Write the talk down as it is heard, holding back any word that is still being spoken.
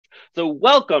So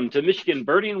welcome to Michigan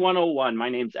Birding 101. My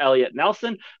name's Elliot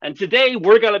Nelson, and today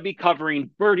we're going to be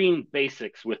covering birding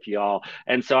basics with y'all.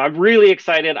 And so I'm really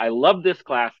excited. I love this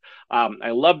class.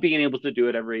 I love being able to do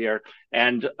it every year.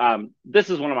 And this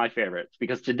is one of my favorites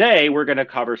because today we're going to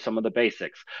cover some of the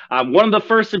basics. One of the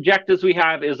first objectives we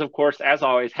have is, of course, as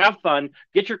always, have fun,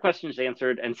 get your questions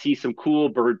answered, and see some cool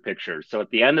bird pictures. So at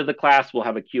the end of the class, we'll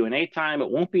have a Q&A time. It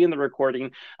won't be in the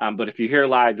recording, but if you're here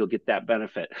live, you'll get that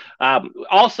benefit.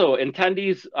 Also,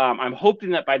 attendees, I'm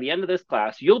hoping that by the end of this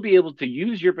class, you'll be able to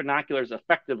use your binoculars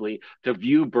effectively to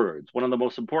view birds. One of the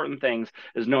most important things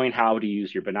is knowing how to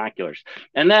use your binoculars.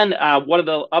 And then one of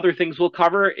the other things we'll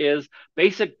cover is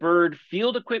basic bird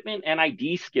field equipment and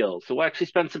ID skills. So we'll actually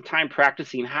spend some time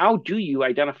practicing how do you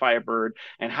identify a bird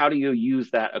and how do you use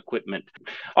that equipment.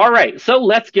 All right, so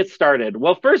let's get started.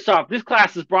 Well, first off, this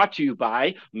class is brought to you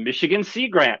by Michigan Sea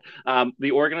Grant,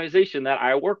 the organization that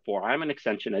I work for. I'm an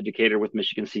extension educator with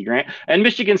Michigan Sea Grant, and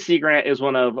Michigan Sea Grant is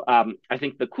one of, I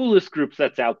think, the coolest groups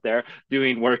that's out there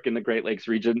doing work in the Great Lakes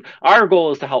region. Our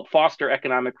goal is to help foster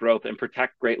economic growth and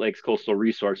protect Great Lakes coastal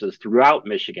resources throughout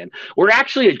Michigan. We're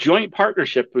actually a joint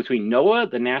partnership between NOAA,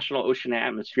 the National Ocean and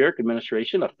Atmospheric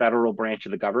Administration, a federal branch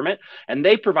of the government, and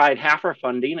they provide half our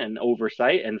funding and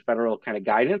oversight and federal kind of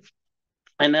guidance.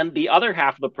 And then the other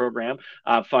half of the program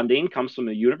funding comes from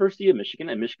the University of Michigan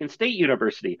and Michigan State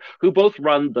University, who both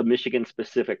run the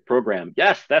Michigan-specific program.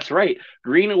 Yes, that's right.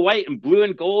 Green and white and blue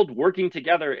and gold working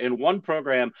together in one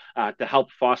program to help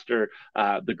foster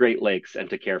the Great Lakes and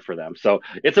to care for them. So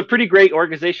it's a pretty great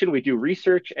organization. We do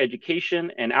research,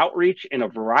 education, and outreach in a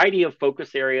variety of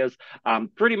focus areas.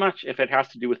 Pretty much if it has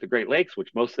to do with the Great Lakes, which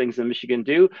most things in Michigan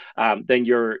do, then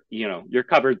you're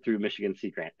covered through Michigan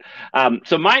Sea Grant.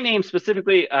 So my name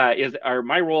specifically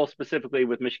my role specifically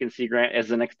with Michigan Sea Grant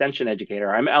as an extension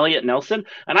educator. I'm Elliot Nelson,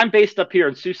 and I'm based up here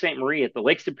in Sault Ste. Marie at the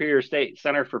Lake Superior State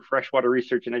Center for Freshwater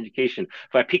Research and Education.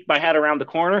 If I peek my head around the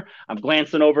corner, I'm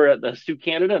glancing over at the Sioux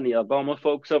Canada and the Algoma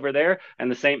folks over there and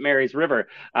the St. Mary's River.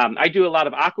 I do a lot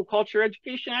of aquaculture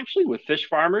education, actually, with fish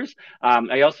farmers.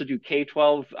 I also do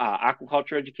K-12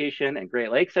 aquaculture education and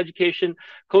Great Lakes education,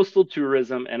 coastal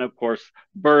tourism, and, of course,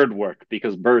 bird work,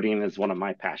 because birding is one of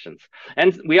my passions.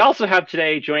 And we also have today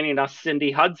joining us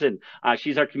Cindy Hudson.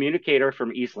 She's our communicator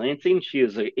from East Lansing. She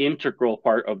is an integral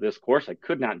part of this course. I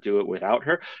could not do it without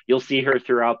her. You'll see her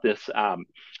throughout this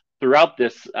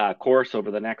course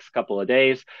over the next couple of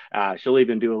days. She'll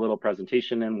even do a little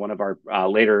presentation in one of our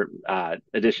later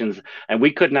editions, and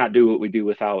we could not do what we do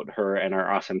without her and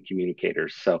our awesome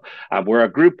communicators. So we're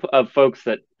a group of folks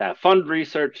that fund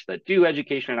research, that do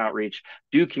education and outreach,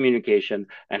 do communication,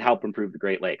 and help improve the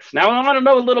Great Lakes. Now, I want to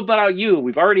know a little bit about you.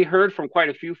 We've already heard from quite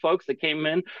a few folks that came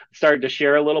in, started to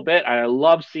share a little bit. I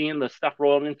love seeing the stuff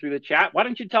rolling in through the chat. Why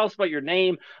don't you tell us about your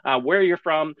name, where you're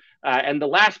from, and the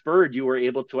last bird you were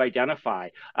able to identify.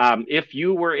 If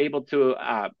you were able to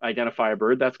identify a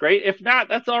bird, that's great. If not,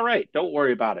 that's all right. Don't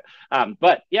worry about it.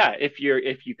 But yeah, if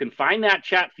you can find that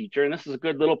chat feature, and this is a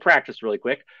good little practice really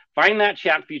quick, find that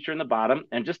chat feature in the bottom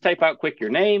and just type out quick your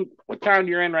name, what town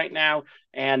you're in right now,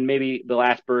 and maybe the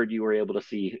last bird you were able to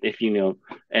see, if you know,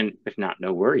 and if not,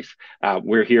 no worries.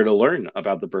 We're here to learn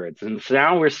about the birds. And so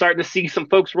now we're starting to see some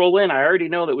folks roll in. I already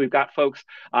know that we've got folks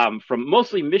from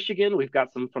mostly Michigan. We've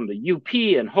got some from the UP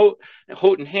and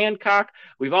Houghton Hancock.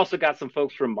 We've also got some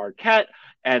folks from Marquette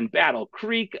and Battle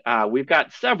Creek. We've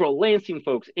got several Lansing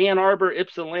folks, Ann Arbor,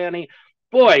 Ypsilanti.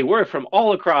 Boy, we're from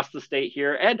all across the state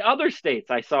here and other states.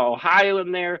 I saw Ohio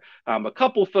in there, a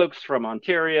couple folks from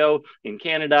Ontario in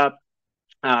Canada,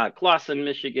 Clawson,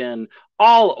 Michigan,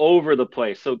 all over the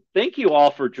place. So thank you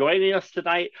all for joining us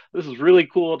tonight. This is really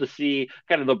cool to see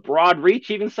kind of the broad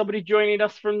reach, even somebody joining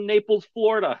us from Naples,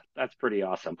 Florida. That's pretty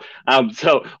awesome.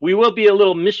 So we will be a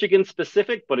little Michigan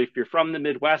specific, but if you're from the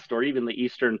Midwest or even the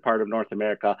eastern part of North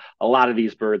America, a lot of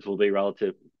these birds will be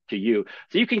relative to you.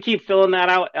 So you can keep filling that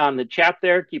out on the chat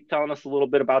there. Keep telling us a little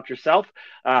bit about yourself.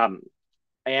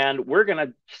 And we're going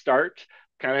to start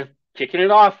kind of kicking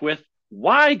it off with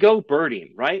why go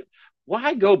birding, right?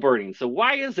 Why go birding? So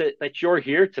why is it that you're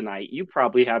here tonight? You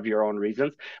probably have your own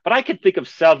reasons, but I could think of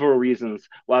several reasons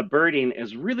why birding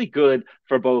is really good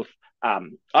for both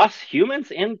us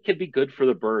humans and can be good for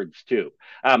the birds too.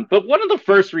 But one of the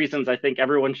first reasons I think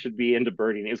everyone should be into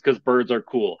birding is because birds are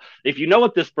cool. If you know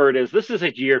what this bird is, this is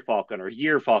a gyr falcon or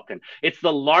year falcon. It's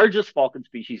the largest falcon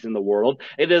species in the world.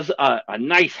 It is a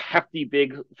nice, hefty,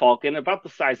 big falcon, about the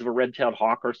size of a red-tailed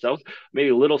hawk or so, maybe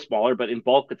a little smaller, but in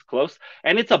bulk it's close.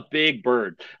 And it's a big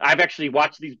bird. I've actually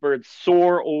watched these birds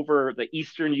soar over the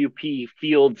eastern UP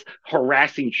fields,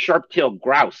 harassing sharp-tailed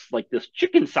grouse, like this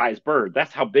chicken-sized bird.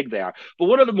 That's how big they are. But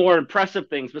what of the more impressive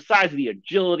things, besides the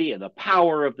agility and the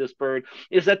power of this bird,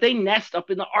 is that they nest up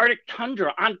in the Arctic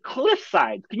tundra on cliff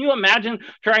sides. Can you imagine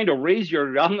trying to raise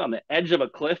your young on the edge of a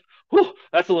cliff? Whew,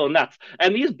 that's a little nuts.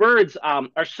 And these birds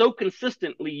are so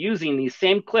consistently using these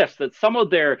same cliffs that some of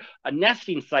their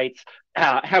nesting sites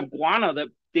have guano that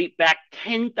date back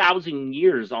 10,000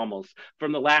 years almost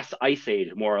from the last ice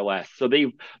age, more or less. So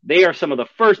they are some of the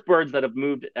first birds that have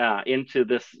moved into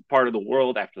this part of the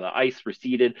world after the ice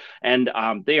receded, and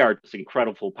they are just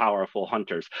incredible, powerful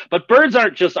hunters. But birds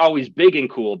aren't just always big and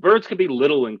cool. Birds can be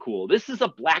little and cool. This is a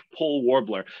black-polled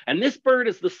warbler, and this bird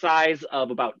is the size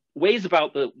of weighs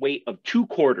about the weight of 2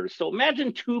 quarters. So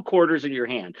imagine 2 quarters in your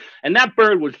hand, and that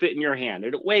bird would fit in your hand,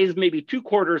 and it weighs maybe 2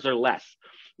 quarters or less.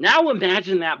 Now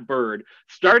imagine that bird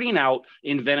starting out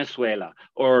in Venezuela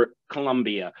or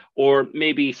Colombia or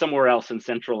maybe somewhere else in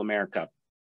Central America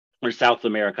or South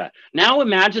America. Now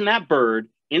imagine that bird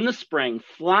in the spring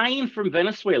flying from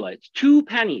Venezuela. It's 2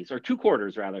 pennies, or 2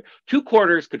 quarters rather. 2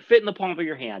 quarters could fit in the palm of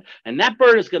your hand. And that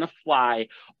bird is going to fly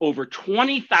over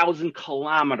 20,000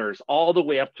 kilometers all the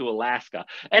way up to Alaska.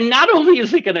 And not only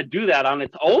is it going to do that on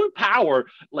its own power,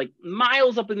 like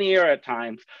miles up in the air at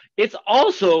times, it's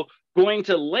also going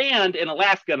to land in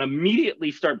Alaska and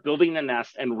immediately start building a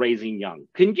nest and raising young.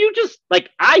 Can you just, like,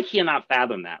 I cannot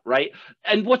fathom that, right?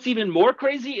 And what's even more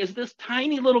crazy is this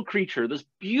tiny little creature, this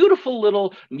beautiful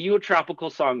little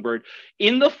neotropical songbird,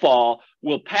 in the fall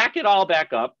will pack it all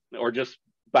back up, or just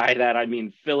by that I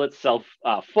mean fill itself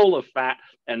full of fat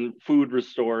and food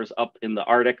restores up in the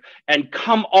Arctic, and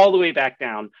come all the way back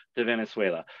down to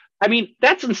Venezuela. I mean,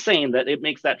 that's insane that it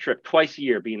makes that trip twice a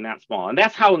year being that small. And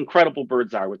that's how incredible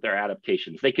birds are with their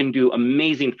adaptations. They can do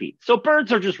amazing feats. So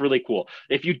birds are just really cool.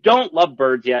 If you don't love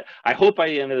birds yet, I hope by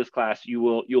the end of this class, you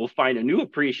will find a new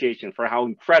appreciation for how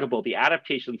incredible the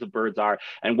adaptations of birds are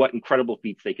and what incredible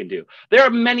feats they can do. There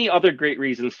are many other great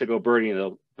reasons to go birding,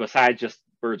 though, besides just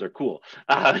birds are cool.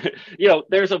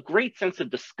 There's a great sense of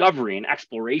discovery and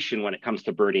exploration when it comes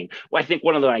to birding. Well, I think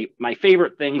one of my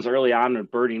favorite things early on in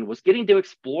birding was getting to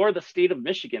explore the state of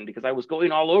Michigan, because I was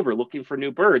going all over looking for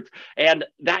new birds. And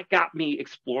that got me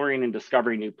exploring and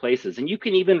discovering new places. And you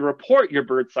can even report your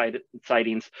bird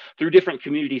sightings through different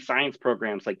community science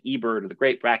programs like eBird, or the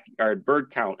Great Backyard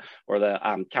Bird Count, or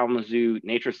the Kalamazoo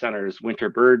Nature Center's Winter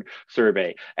Bird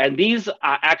Survey. And these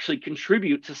actually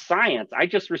contribute to science. I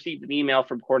just received an email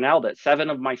from Cornell that 7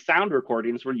 of my sound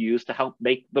recordings were used to help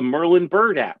make the Merlin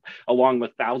Bird app, along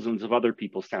with thousands of other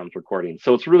people's sound recordings.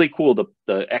 So it's really cool,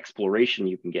 the exploration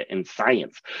you can get in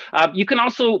science. You can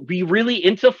also be really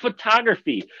into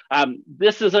photography.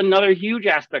 This is another huge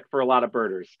aspect for a lot of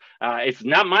birders. It's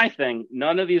not my thing.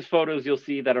 None of these photos you'll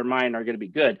see that are mine are going to be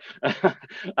good.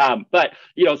 But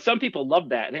some people love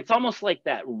that. And it's almost like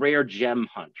that rare gem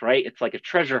hunt, right? It's like a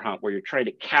treasure hunt where you're trying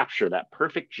to capture that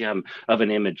perfect gem of an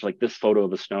image, like this photo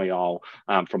of a snowy owl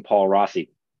from Paul Rossi.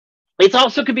 It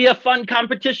also could be a fun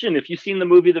competition. If you've seen the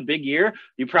movie The Big Year,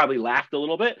 you probably laughed a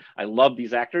little bit. I love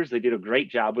these actors. They did a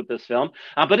great job with this film.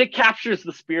 But it captures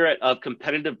the spirit of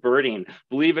competitive birding.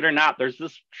 Believe it or not, there's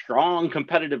this strong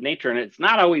competitive nature, and it's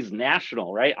not always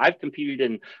national, right? I've competed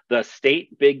in the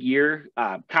state Big Year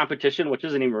competition, which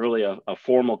isn't even really a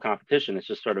formal competition. It's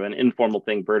just sort of an informal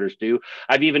thing birders do.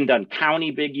 I've even done county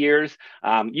Big Years.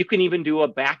 You can even do a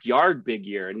backyard Big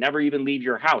Year and never even leave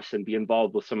your house and be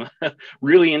involved with some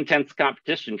really intense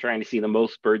competition trying to see the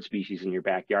most bird species in your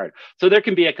backyard. So there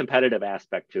can be a competitive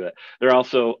aspect to it. There are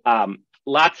also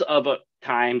lots of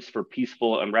times for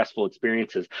peaceful and restful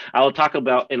experiences. I will talk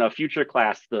about in a future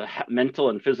class the mental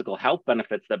and physical health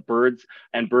benefits that birds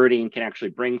and birding can actually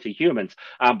bring to humans.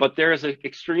 But there is an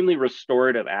extremely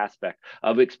restorative aspect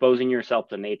of exposing yourself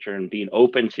to nature and being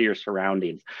open to your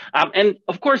surroundings. And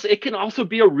of course, it can also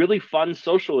be a really fun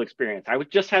social experience. I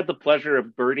just had the pleasure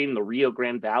of birding the Rio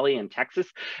Grande Valley in Texas,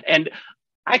 and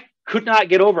I could not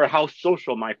get over how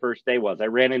social my first day was. I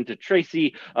ran into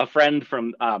Tracy, a friend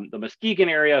from the Muskegon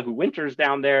area who winters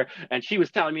down there, and she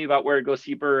was telling me about where to go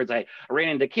see birds. I ran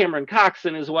into Cameron Cox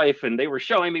and his wife, and they were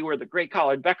showing me where the great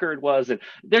collared Beckard was. And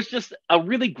there's just a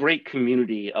really great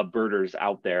community of birders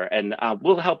out there, and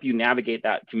we'll help you navigate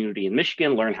that community in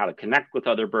Michigan, learn how to connect with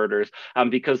other birders,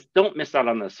 because don't miss out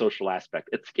on the social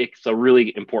aspect. It's a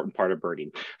really important part of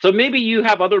birding. So maybe you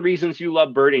have other reasons you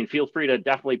love birding. Feel free to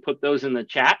definitely put those in the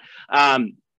chat.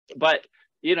 But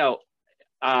if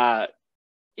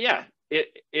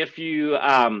you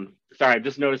sorry, I'm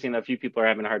just noticing that a few people are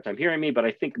having a hard time hearing me, but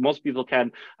I think most people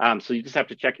can. So you just have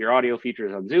to check your audio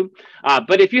features on Zoom.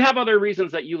 But if you have other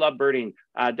reasons that you love birding,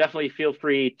 definitely feel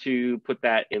free to put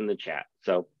that in the chat.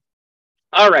 So,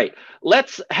 all right,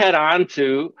 let's head on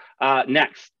to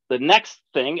next. the next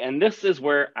thing, and this is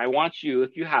where I want you,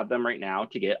 if you have them right now,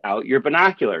 to get out your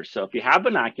binoculars. So if you have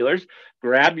binoculars,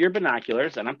 grab your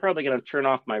binoculars, and I'm probably going to turn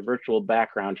off my virtual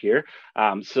background here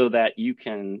so that you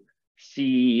can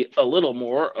see a little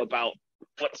more about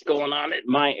what's going on in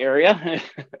my area.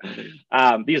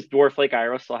 These dwarf lake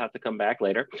iris will have to come back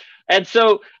later. And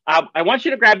so I want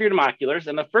you to grab your binoculars.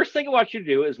 And the first thing I want you to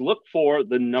do is look for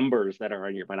the numbers that are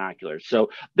on your binoculars. So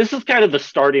this is kind of the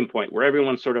starting point where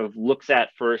everyone sort of looks at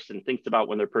first and thinks about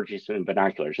when they're purchasing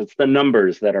binoculars. It's the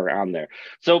numbers that are on there.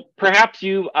 So perhaps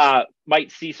you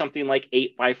might see something like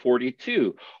 8 by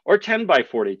 42 or 10 by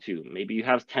 42. Maybe you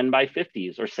have 10 by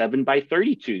 50s or 7 by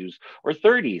 32s or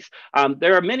 30s.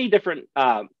 There are many different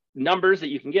numbers that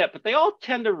you can get, but they all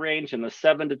tend to range in the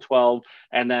 7 to 12,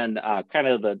 and then kind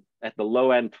of at the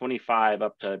low end 25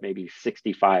 up to maybe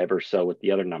 65 or so with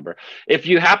the other number. If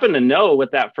you happen to know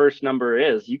what that first number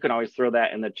is, you can always throw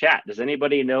that in the chat. Does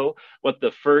anybody know what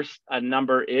the first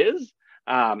number is?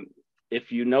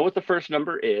 If you know what the first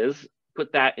number is,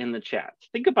 put that in the chat.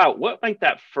 Think about what might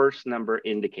that first number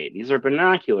indicate. These are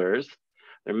binoculars.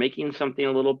 They're making something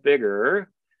a little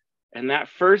bigger. And that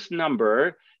first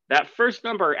number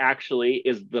actually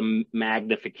is the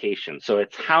magnification. So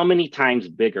it's how many times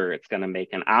bigger it's going to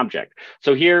make an object.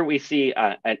 So here we see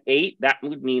an 8. That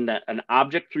would mean that an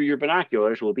object through your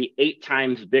binoculars will be 8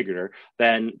 times bigger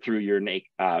than through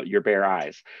your bare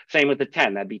eyes. Same with the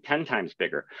 10. That'd be 10 times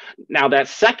bigger. Now that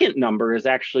second number is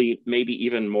actually maybe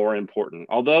even more important.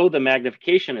 Although the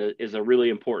magnification is a really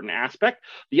important aspect,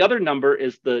 the other number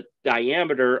is the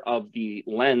diameter of the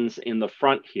lens in the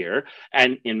front here,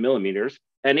 and in millimeters.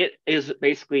 And it is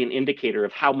basically an indicator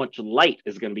of how much light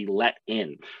is going to be let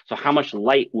in. So how much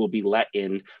light will be let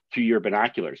in through your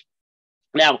binoculars.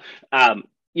 Now,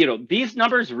 these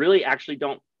numbers really actually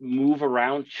don't move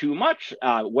around too much.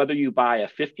 Whether you buy a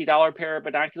 $50 pair of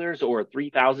binoculars or a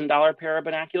 $3,000 pair of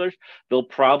binoculars, they'll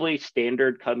probably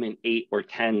standard come in 8 or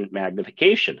 10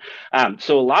 magnification.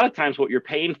 So a lot of times what you're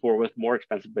paying for with more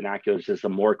expensive binoculars is a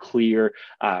more clear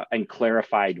and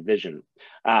clarified vision.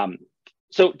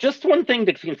 So just one thing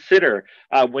to consider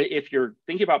if you're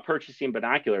thinking about purchasing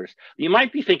binoculars, you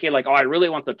might be thinking like, oh, I really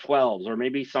want the 12s, or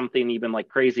maybe something even like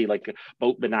crazy, like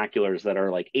boat binoculars that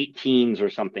are like 18s or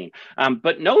something.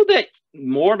 But know that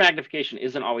more magnification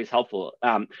isn't always helpful.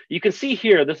 You can see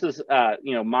here, this is,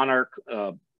 Monarch,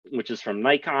 which is from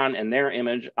Nikon, and their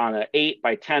image on an 8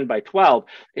 by 10 by 12.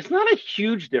 It's not a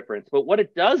huge difference, but what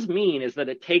it does mean is that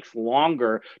it takes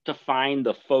longer to find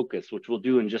the focus, which we'll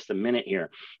do in just a minute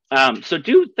here. So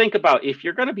do think about, if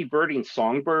you're going to be birding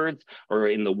songbirds or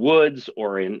in the woods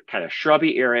or in kind of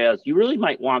shrubby areas, you really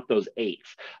might want those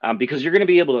 8s because you're going to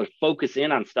be able to focus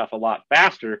in on stuff a lot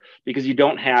faster because you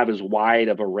don't have as wide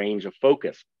of a range of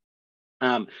focus.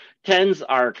 10s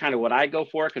are kind of what I go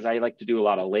for because I like to do a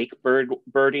lot of lake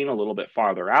birding a little bit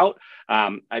farther out.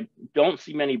 I don't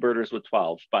see many birders with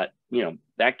 12s, but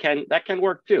that can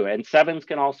work too, and 7s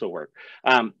can also work.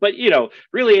 But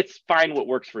really it's fine what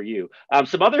works for you.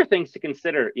 Some other things to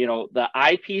consider, the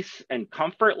eyepiece and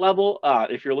comfort level.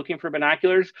 If you're looking for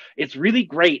binoculars, it's really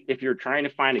great if you're trying to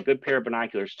find a good pair of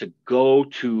binoculars to go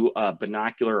to a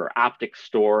binocular or optics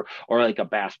store, or like a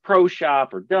Bass Pro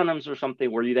Shop or Dunham's or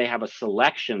something where they have a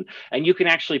selection and you can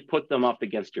actually put them up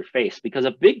against your face, because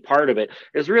a big part of it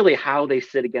is really how they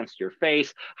sit against your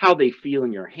face, how they feel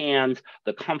in your hands,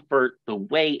 the comfort, the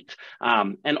weight,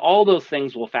 and all those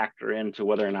things will factor into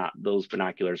whether or not those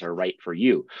binoculars are right for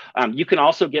you. You can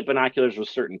also get binoculars with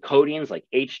certain coatings like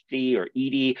HD or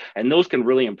ED, and those can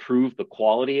really improve the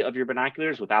quality of your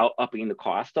binoculars without upping the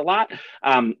cost a lot.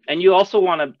 And you also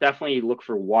want to definitely look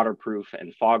for waterproof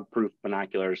and fog-proof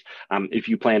binoculars if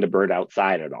you plan to bird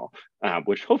outside at all,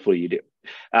 which hopefully you do.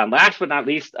 Last but not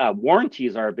least,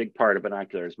 warranties are a big part of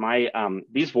binoculars.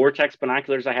 These Vortex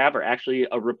binoculars I have are actually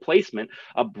a replacement,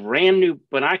 a brand new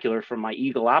binocular from my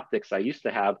Eagle Optics I used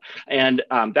to have, and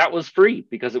that was free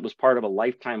because it was part of a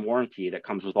lifetime warranty that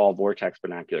comes with all Vortex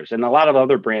binoculars. And a lot of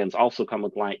other brands also come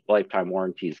with lifetime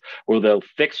warranties where they'll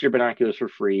fix your binoculars for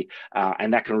free,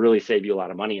 and that can really save you a lot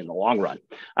of money in the long run.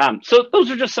 So those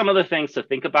are just some of the things to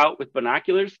think about with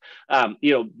binoculars.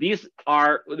 These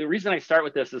are, the reason I start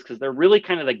with this is because they're really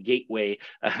kind of the gateway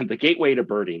to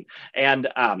birding, and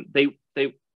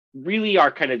they really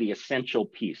are kind of the essential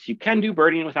piece. You can do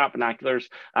birding without binoculars,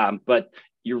 but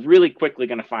you're really quickly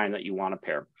going to find that you want a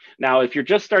pair. Now, if you're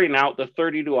just starting out, the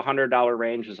 $30 to $100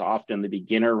 range is often the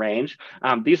beginner range.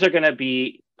 These are going to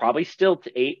be probably still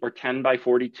to 8 or 10 by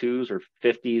 42s or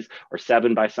 50s or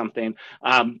 7 by something.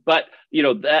 But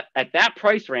that at that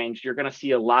price range, you're going to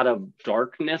see a lot of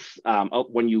darkness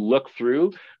when you look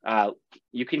through.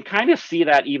 you can kind of see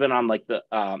that even on like the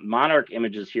Monarch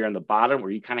images here in the bottom,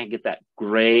 where you kind of get that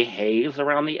gray haze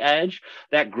around the edge.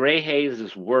 That gray haze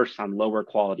is worse on lower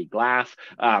quality glass,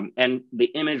 and the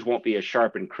image won't be as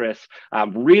sharp and crisp.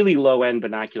 Really low end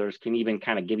binoculars can even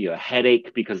kind of give you a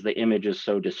headache because the image is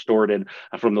so distorted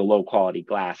from the low quality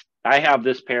glass. I have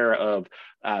this pair of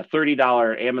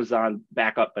 $30 Amazon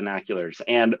backup binoculars,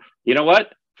 and you know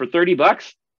what? For 30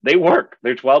 bucks, they work.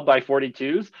 They're 12 by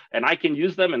 42s, and I can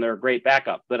use them, and they're a great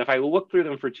backup. But if I look through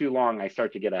them for too long, I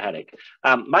start to get a headache.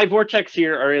 My Vortex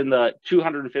here are in the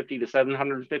 $250 to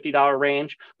 $750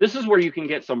 range. This is where you can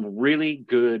get some really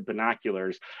good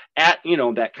binoculars at, you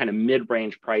know, that kind of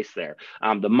mid-range price there.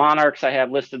 The Monarchs I have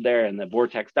listed there and the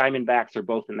Vortex Diamondbacks are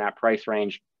both in that price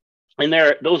range. And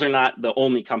those are not the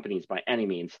only companies by any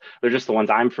means. They're just the ones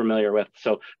I'm familiar with.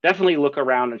 So definitely look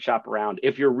around and shop around.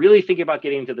 If you're really thinking about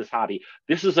getting into this hobby,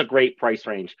 this is a great price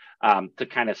range to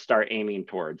kind of start aiming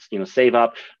towards. You know, save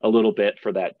up a little bit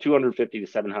for that 250 to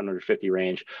 750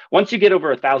 range. Once you get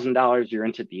over $1,000, you're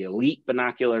into the elite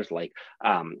binoculars like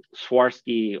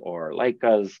Swarovski or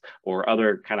Leicas or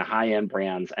other kind of high-end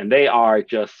brands, and they are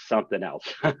just something else.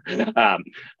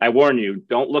 I warn you,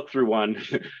 don't look through one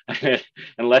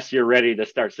unless you're ready to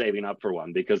start saving up for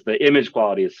one, because the image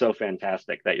quality is so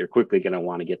fantastic that you're quickly going to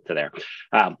want to get to there.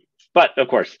 But of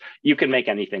course, you can make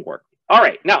anything work. All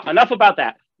right, now enough about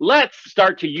that. Let's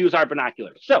start to use our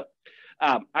binoculars. So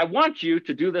I want you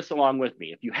to do this along with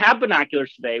me. If you have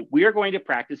binoculars today, we are going to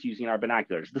practice using our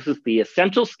binoculars. This is the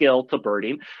essential skill to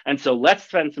birding. And so let's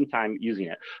spend some time using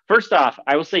it. First off,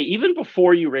 I will say, even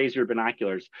before you raise your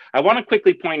binoculars, I want to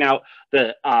quickly point out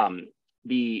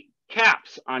the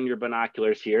caps on your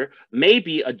binoculars here may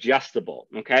be adjustable,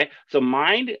 okay? So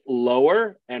mine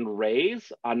lower and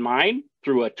raise on mine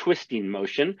through a twisting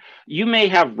motion. You may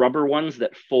have rubber ones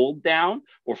that fold down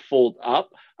or fold up,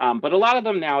 but a lot of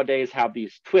them nowadays have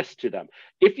these twists to them.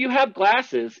 If you have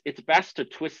glasses, it's best to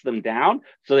twist them down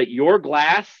so that your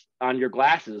glass on your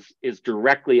glasses is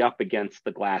directly up against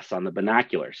the glass on the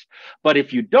binoculars. But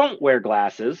if you don't wear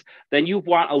glasses, then you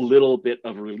want a little bit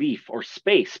of relief or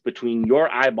space between your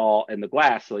eyeball and the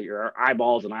glass so that your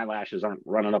eyeballs and eyelashes aren't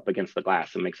running up against the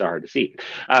glass. It makes it hard to see.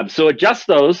 So adjust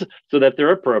those so that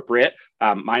they're appropriate.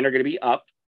 Mine are going to be up.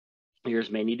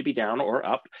 Yours may need to be down or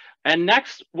up. And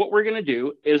next, what we're going to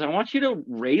do is I want you to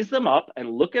raise them up and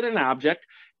look at an object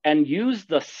and use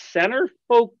the center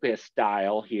focus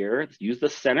dial here. Use the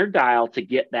center dial to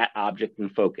get that object in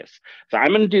focus. So I'm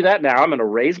going to do that now. I'm going to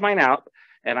raise mine out,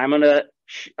 and I'm going to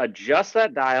adjust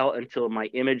that dial until my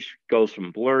image goes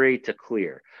from blurry to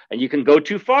clear. And you can go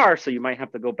too far, so you might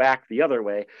have to go back the other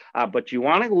way, but you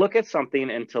want to look at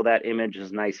something until that image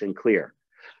is nice and clear.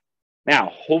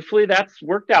 Now, hopefully that's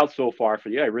worked out so far for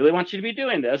you. I really want you to be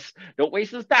doing this. Don't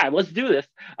waste this time. Let's do this.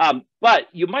 But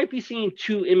you might be seeing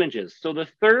two images. So the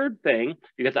third thing,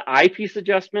 you got the eyepiece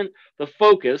adjustment, the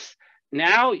focus.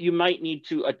 Now you might need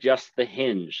to adjust the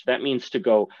hinge. That means to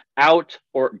go out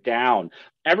or down.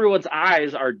 Everyone's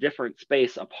eyes are different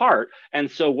space apart. And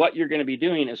so what you're going to be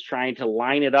doing is trying to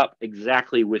line it up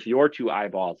exactly with your two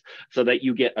eyeballs so that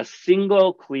you get a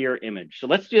single clear image. So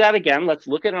let's do that again. Let's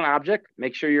look at an object,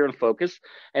 make sure you're in focus,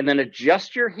 and then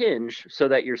adjust your hinge so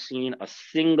that you're seeing a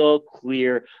single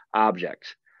clear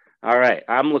object. All right,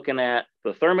 I'm looking at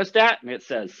the thermostat and it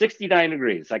says 69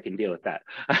 degrees. I can deal with that.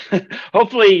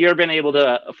 Hopefully you've been able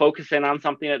to focus in on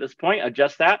something at this point,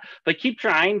 adjust that, but keep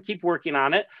trying, keep working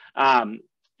on it.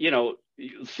 You know,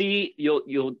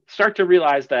 you'll start to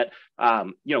realize that,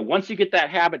 you know, once you get that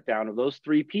habit down of those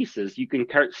three pieces, you can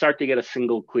start to get a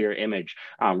single clear image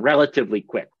relatively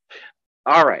quick.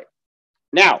 All right.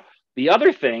 Now, the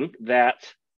other thing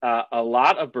that a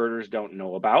lot of birders don't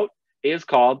know about is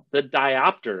called the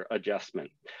diopter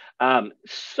adjustment.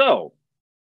 So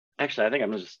actually, I think I'm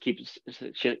gonna just keep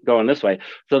going this way.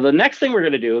 So the next thing we're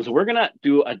gonna do is we're gonna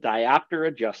do a diopter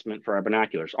adjustment for our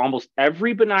binoculars. Almost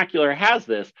every binocular has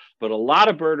this, but a lot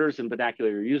of birders and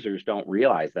binocular users don't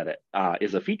realize that it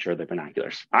is a feature of the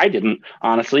binoculars. I didn't,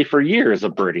 honestly, for years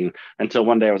of birding, until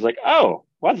one day I was like, oh,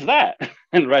 what's that?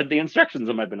 And read the instructions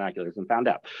on my binoculars and found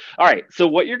out. All right, so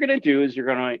what you're gonna do is you're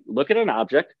gonna look at an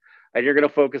object and you're gonna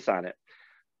focus on it.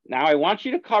 Now I want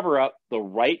you to cover up the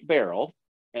right barrel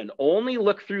and only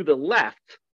look through the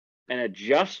left and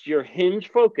adjust your hinge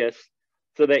focus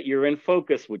so that you're in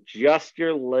focus with just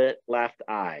your left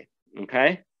eye,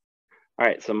 okay? All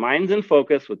right, so mine's in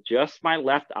focus with just my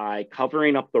left eye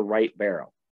covering up the right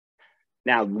barrel.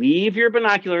 Now leave your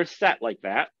binoculars set like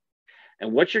that.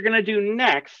 And what you're gonna do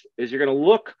next is you're gonna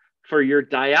look for your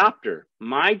diopter.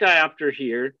 My diopter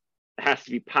here has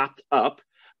to be popped up,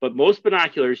 but most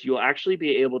binoculars, you'll actually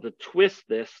be able to twist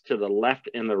this to the left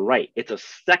and the right. It's a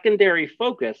secondary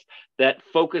focus that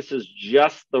focuses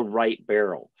just the right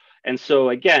barrel. And so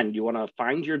again, you want to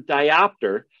find your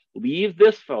diopter, leave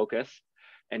this focus.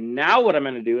 And now what I'm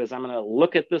going to do is I'm going to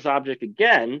look at this object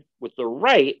again with the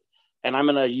right, and I'm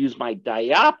going to use my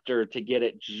diopter to get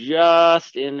it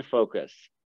just in focus.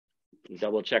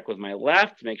 Double check with my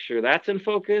left, make sure that's in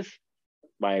focus.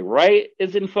 My right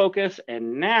is in focus.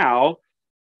 And now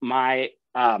my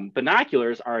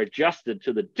binoculars are adjusted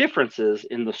to the differences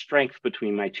in the strength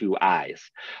between my two eyes.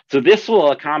 So this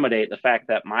will accommodate the fact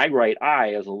that my right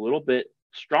eye is a little bit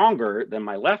stronger than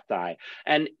my left eye.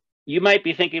 And you might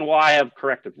be thinking, well, I have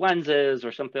corrective lenses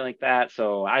or something like that,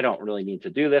 so I don't really need to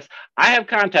do this. I have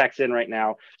contacts in right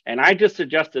now, and I just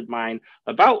adjusted mine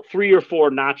about 3 or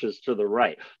 4 notches to the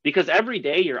right, because every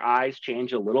day your eyes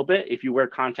change a little bit. If you wear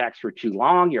contacts for too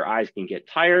long, your eyes can get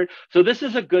tired. So this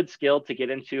is a good skill to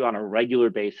get into on a regular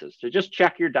basis, to just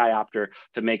check your diopter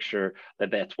to make sure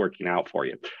that that's working out for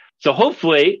you. So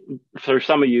hopefully for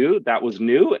some of you that was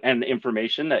new and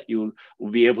information that you will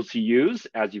be able to use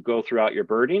as you go throughout your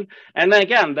birding. And then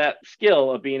again, that skill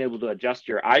of being able to adjust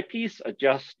your eyepiece,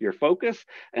 adjust your focus,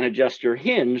 and adjust your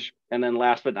hinge. And then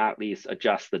last but not least,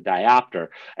 adjust the diopter.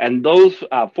 And those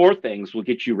 4 things will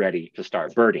get you ready to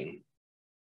start birding.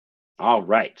 All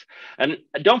right. And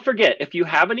don't forget, if you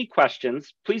have any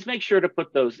questions, please make sure to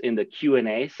put those in the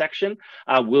Q&A section.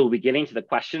 We'll be getting to the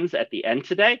questions at the end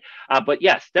today. But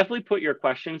yes, definitely put your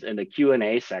questions in the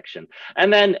Q&A section.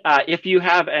 And then if you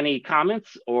have any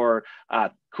comments or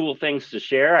cool things to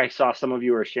share, I saw some of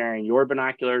you are sharing your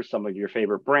binoculars, some of your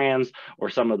favorite brands,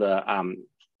 or some of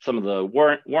the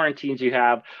warranties you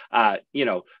have,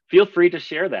 feel free to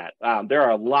share that. There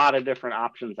are a lot of different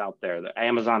options out there.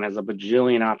 Amazon has a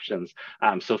bajillion options.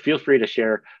 So feel free to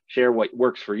share what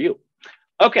works for you.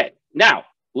 Okay, now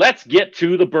let's get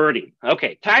to the birding.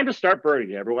 Okay, time to start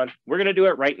birding, everyone. We're gonna do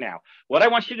it right now. What I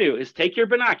want you to do is take your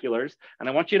binoculars and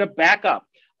I want you to back up.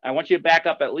 I want you to back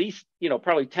up at least,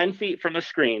 probably 10 feet from the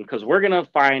screen, because we're going to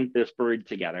find this bird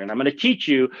together. And I'm going to teach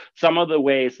you some of the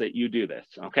ways that you do this,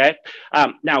 okay?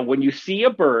 Now, when you see a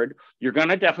bird, you're going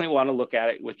to definitely want to look at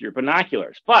it with your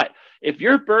binoculars. But if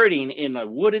you're birding in a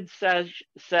wooded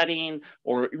setting,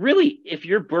 or really if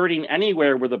you're birding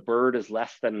anywhere where the bird is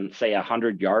less than, say,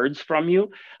 100 yards from you,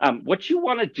 what you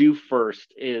want to do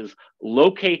first is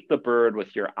locate the bird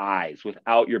with your eyes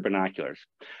without your binoculars.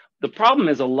 The problem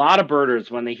is a lot of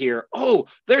birders, when they hear, oh,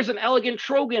 there's an elegant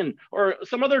trogon or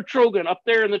some other trogon up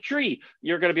there in the tree,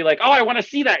 you're going to be like, oh, I want to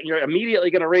see that. And you're immediately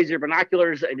going to raise your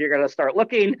binoculars and you're going to start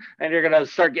looking and you're going to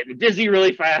start getting dizzy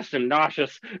really fast and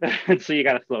nauseous. And so you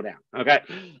got to slow down. Okay.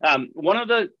 One of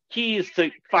the keys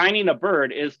to finding a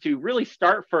bird is to really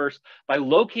start first by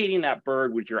locating that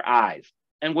bird with your eyes.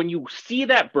 And when you see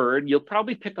that bird, you'll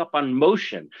probably pick up on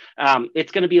motion.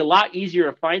 It's going to be a lot easier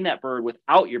to find that bird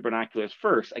without your binoculars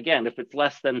first. Again, if it's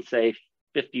less than, say,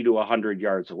 50 to 100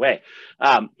 yards away.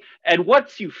 And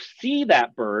once you see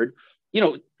that bird,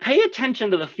 pay attention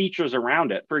to the features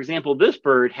around it. For example, this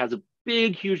bird has a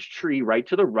big, huge tree right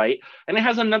to the right, and it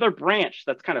has another branch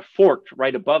that's kind of forked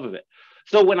right above of it.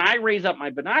 So when I raise up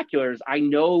my binoculars, I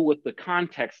know what the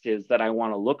context is that I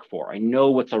want to look for. I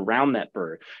know what's around that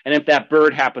bird. And if that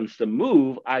bird happens to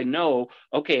move, I know,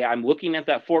 okay, I'm looking at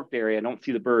that forked area. I don't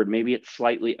see the bird. Maybe it's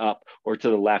slightly up or to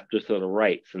the left or to the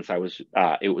right, since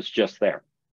it was just there.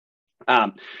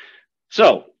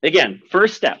 So again,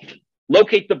 first step,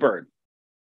 locate the bird.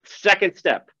 Second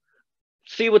step,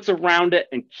 see what's around it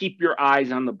and keep your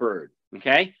eyes on the bird,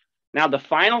 okay? Now the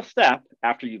final step,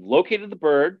 after you've located the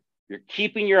bird, you're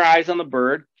keeping your eyes on the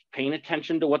bird, paying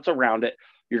attention to what's around it.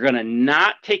 You're going to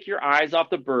not take your eyes off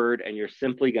the bird, and you're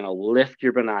simply going to lift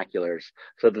your binoculars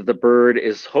so that the bird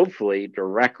is hopefully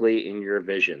directly in your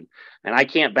vision. And I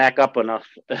can't back up enough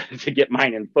to get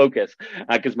mine in focus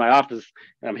because my office,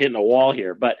 I'm hitting a wall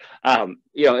here. But,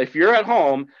 if you're at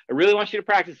home, I really want you to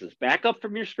practice this. Back up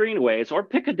from your screen a ways or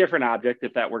pick a different object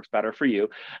if that works better for you.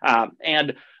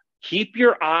 And keep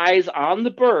your eyes on the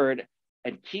bird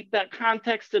and keep that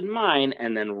context in mind,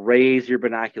 and then raise your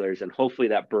binoculars, and hopefully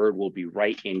that bird will be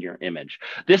right in your image.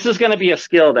 This is going to be a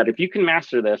skill that, if you can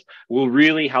master this, will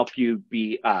really help you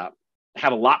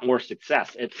have a lot more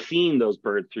success at seeing those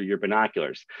birds through your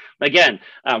binoculars. Again,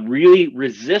 really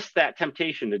resist that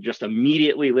temptation to just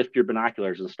immediately lift your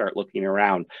binoculars and start looking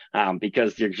around,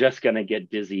 because you're just going to get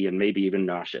dizzy and maybe even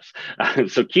nauseous.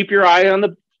 So keep your eye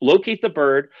on locate the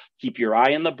bird, keep your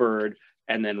eye on the bird,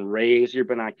 and then raise your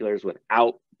binoculars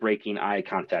without breaking eye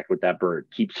contact with that bird.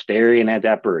 Keep staring at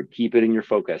that bird, keep it in your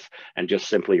focus, and just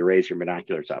simply raise your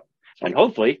binoculars up. And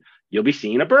hopefully you'll be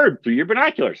seeing a bird through your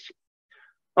binoculars.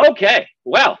 Okay,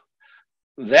 well,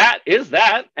 that is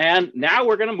that. And now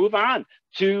we're going to move on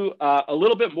to a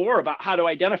little bit more about how to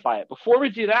identify it. Before we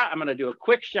do that, I'm going to do a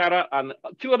quick shout out on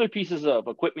two other pieces of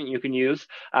equipment you can use,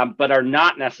 but are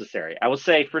not necessary. I will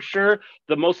say for sure,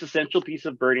 the most essential piece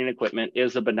of birding equipment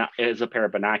is a pair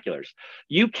of binoculars.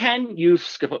 You can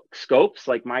use scopes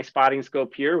like my spotting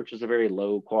scope here, which is a very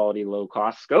low quality, low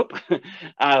cost scope.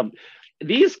 um,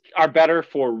 these are better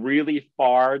for really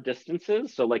far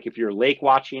distances. So like if you're lake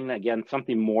watching, again,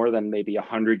 something more than maybe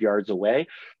 100 yards away,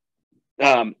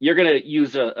 you're going to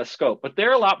use a scope, but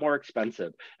they're a lot more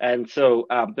expensive. And so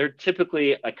they're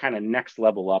typically a kind of next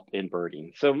level up in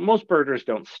birding. So most birders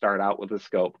don't start out with a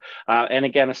scope. And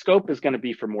again, a scope is going to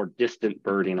be for more distant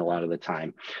birding a lot of the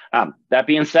time. That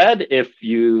being said, if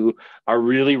you are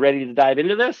really ready to dive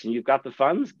into this and you've got the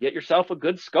funds, get yourself a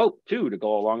good scope too to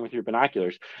go along with your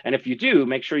binoculars. And if you do,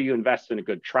 make sure you invest in a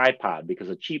good tripod, because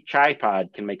a cheap tripod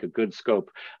can make a good scope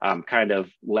kind of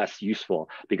less useful,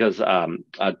 because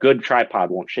a good tripod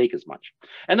won't shake as much.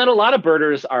 And then a lot of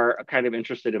birders are kind of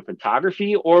interested in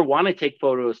photography or want to take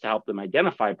photos to help them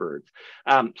identify birds.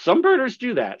 Some birders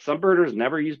do that. Some birders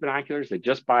never use binoculars. They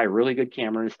just buy really good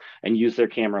cameras and use their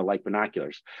camera like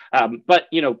binoculars. But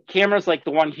you know, cameras like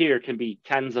the one here can be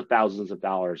tens of thousands of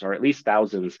dollars, or at least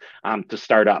thousands, to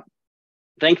start up.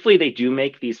 Thankfully, they do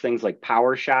make these things like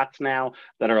power shots now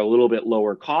that are a little bit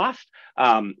lower cost.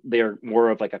 They're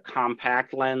more of like a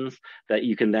compact lens that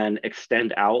you can then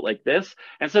extend out like this.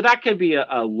 And so that could be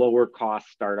a lower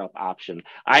cost startup option.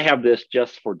 I have this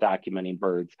just for documenting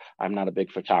birds. I'm not a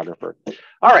big photographer.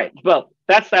 All right, well,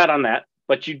 that's that on that,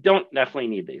 but you don't definitely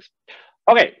need these.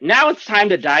 Okay, now it's time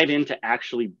to dive into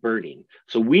actually birding.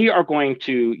 So we are going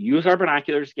to use our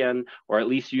binoculars again, or at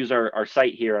least use our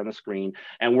sight here on the screen,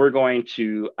 and we're going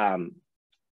to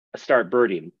start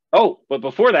birding. Oh, but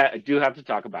before that, I do have to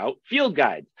talk about field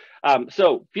guides.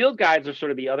 So field guides are sort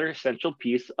of the other essential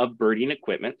piece of birding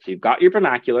equipment. So you've got your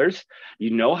binoculars, you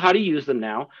know how to use them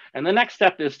now, and the next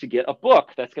step is to get a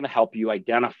book that's going to help you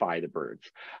identify the birds.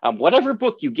 Whatever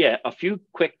book you get, a few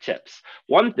quick tips.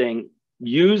 One thing,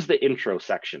 use the intro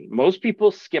section. Most people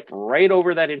skip right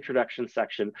over that introduction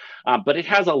section, but it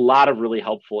has a lot of really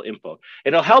helpful info.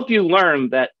 It'll help you learn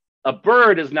that a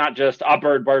bird is not just a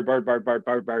bird, bird, bird, bird, bird,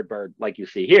 bird, bird, bird, like you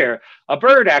see here. A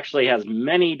bird actually has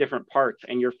many different parts,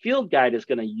 and your field guide is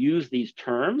going to use these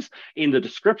terms in the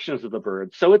descriptions of the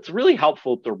bird. So it's really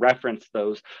helpful to reference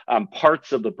those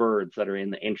parts of the birds that are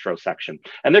in the intro section.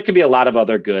 And there can be a lot of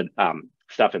other good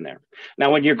stuff in there. Now,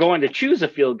 when you're going to choose a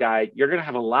field guide, you're going to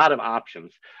have a lot of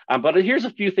options. But here's a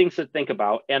few things to think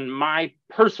about, and my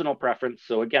personal preference.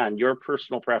 So again, your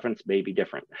personal preference may be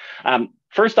different.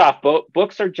 First off,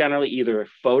 books are generally either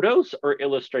photos or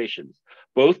illustrations.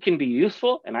 Both can be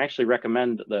useful, and I actually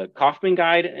recommend the Kaufman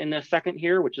guide in a second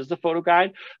here, which is the photo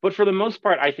guide. But for the most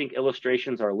part, I think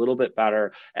illustrations are a little bit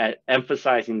better at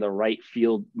emphasizing the right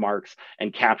field marks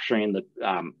and capturing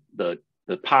the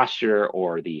posture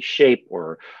or the shape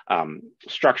or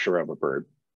structure of a bird.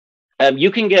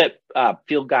 You can get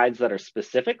field guides that are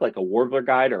specific, like a warbler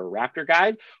guide or a raptor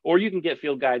guide, or you can get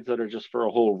field guides that are just for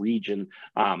a whole region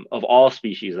of all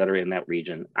species that are in that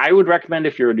region. I would recommend,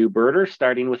 if you're a new birder,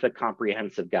 starting with a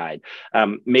comprehensive guide.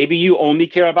 Maybe you only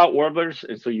care about warblers,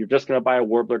 and so you're just going to buy a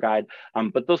warbler guide,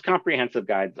 but those comprehensive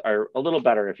guides are a little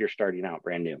better if you're starting out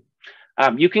brand new.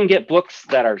 You can get books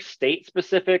that are state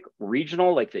specific,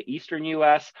 regional, like the Eastern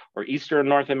US or Eastern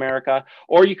North America,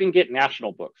 or you can get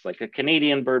national books like a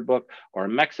Canadian bird book or a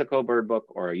Mexico bird book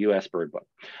or a US bird book.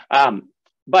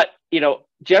 But, you know,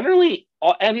 generally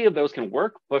any of those can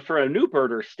work, but for a new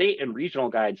birder, state and regional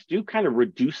guides do kind of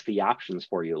reduce the options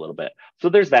for you a little bit. So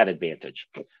there's that advantage.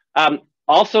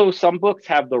 Also, some books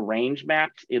have the range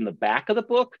maps in the back of the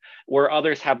book, where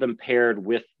others have them paired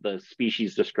with the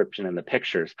species description and the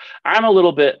pictures. I'm a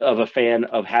little bit of a fan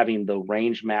of having the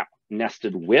range map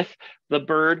nested with the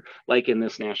bird, like in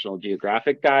this National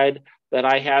Geographic guide that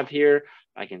I have here.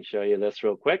 I can show you this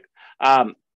real quick.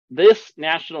 This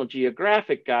National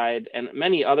Geographic guide and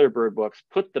many other bird books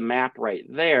put the map right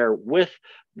there with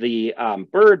the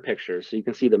bird pictures. So you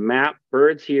can see the map,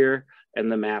 birds here,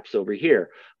 and the maps over here.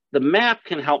 The map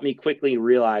can help me quickly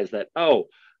realize that, oh,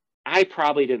 I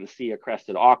probably didn't see a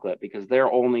crested auklet because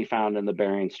they're only found in the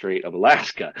Bering Strait of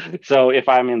Alaska. So if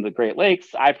I'm in the Great Lakes,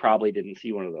 I probably didn't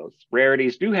see one of those.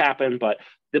 Rarities do happen, but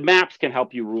the maps can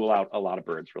help you rule out a lot of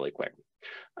birds really quick.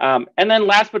 And then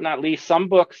last but not least, some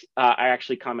books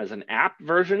actually come as an app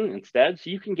version instead.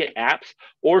 So you can get apps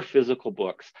or physical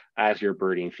books as your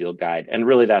birding field guide. And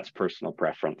really that's personal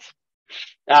preference.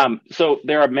 So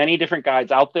there are many different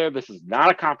guides out there. This is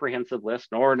not a comprehensive list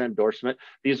nor an endorsement.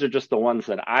 These are just the ones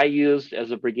that I used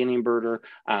as a beginning birder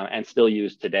and still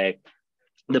use today.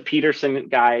 The Peterson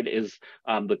guide is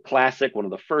the classic, one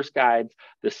of the first guides.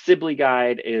 The Sibley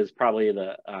guide is probably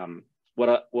the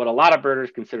what a lot of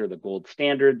birders consider the gold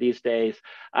standard these days.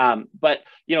 But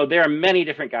there are many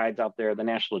different guides out there. The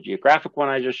National Geographic one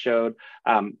I just showed,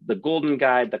 the Golden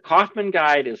Guide, the Kaufman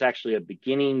Guide is actually a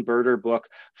beginning birder book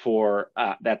for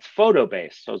that's photo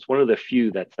based. So it's one of the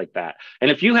few that's like that. And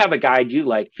if you have a guide you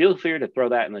like, feel free to throw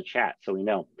that in the chat so we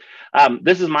know.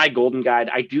 This is my Golden Guide.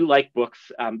 I do like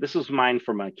books. This was mine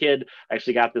from a kid. I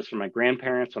actually got this from my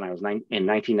grandparents when I was in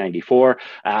 1994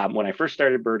 when I first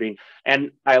started birding.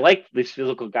 And I like these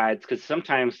physical guides because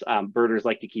sometimes birders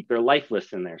like to keep their life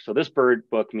lists in there. So this bird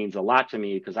book means a lot to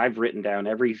me because I've written down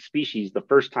every species the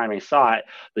first time I saw it,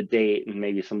 the date, and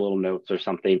maybe some little notes or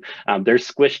something. There's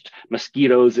squished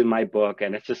mosquitoes in my book,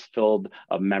 and it's just filled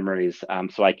of memories.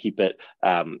 So I keep it,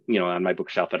 on my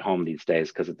bookshelf at home these days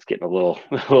because it's getting a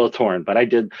little torn. But I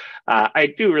do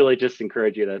really just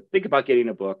encourage you to think about getting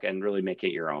a book and really make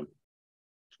it your own.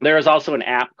 There is also an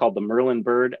app called the Merlin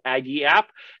Bird ID app,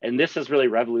 and this has really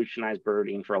revolutionized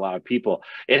birding for a lot of people.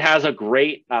 It has a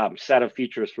great set of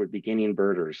features for beginning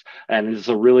birders, and it's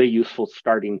a really useful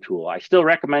starting tool. I still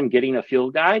recommend getting a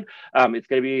field guide. It's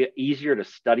going to be easier to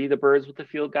study the birds with the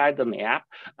field guide than the app,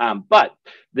 but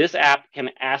this app can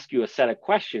ask you a set of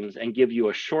questions and give you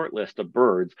a short list of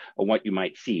birds and what you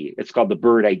might see. It's called the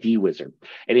Bird ID Wizard,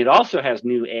 and it also has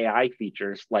new AI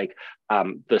features like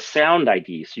the sound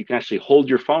ID, so you can actually hold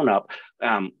your phone up,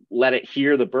 let it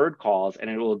hear the bird calls, and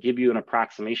it will give you an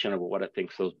approximation of what it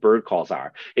thinks those bird calls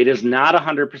are. It is not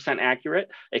 100% accurate.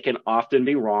 It can often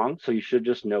be wrong, so you should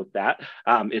just note that.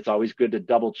 It's always good to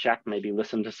double check, maybe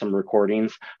listen to some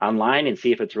recordings online and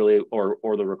see if it's really,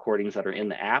 or the recordings that are in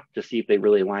the app to see if they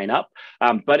really line up.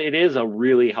 But it is a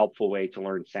really helpful way to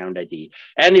learn sound ID.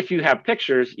 And if you have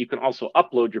pictures, you can also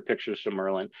upload your pictures to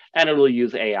Merlin, and it will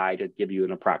use AI to give you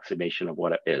an approximation of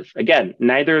what it is. Again,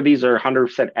 neither of these are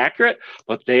 100% accurate,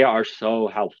 but they are so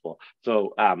helpful.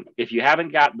 So if you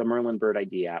haven't got the Merlin Bird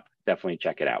ID app, definitely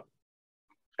check it out.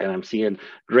 And I'm seeing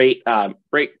great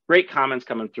comments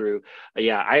coming through.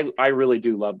 Yeah, I really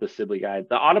do love the Sibley guide.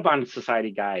 The Audubon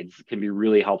Society guides can be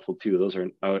really helpful too.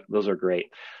 Those are great.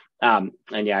 And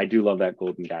yeah, I do love that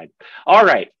Golden Guide. All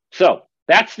right, so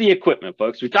that's the equipment,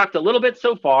 folks. We talked a little bit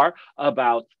so far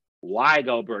about why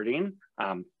go birding,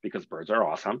 because birds are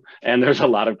awesome, and there's a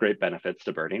lot of great benefits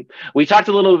to birding. We talked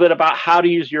a little bit about how to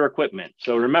use your equipment.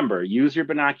 So remember, use your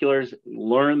binoculars,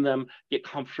 learn them, get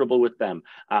comfortable with them.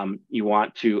 You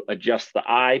want to adjust the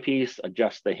eyepiece,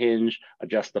 adjust the hinge,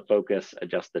 adjust the focus,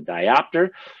 adjust the diopter,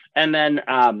 and then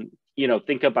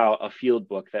think about a field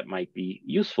book that might be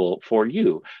useful for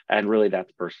you. And really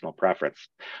that's personal preference.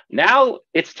 Now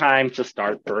it's time to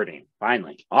start birding,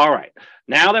 finally. All right,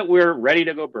 now that we're ready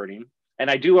to go birding, and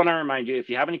I do want to remind you, if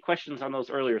you have any questions on those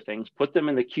earlier things, put them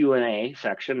in the Q&A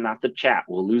section, not the chat.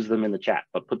 We'll lose them in the chat,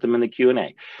 but put them in the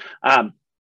Q&A.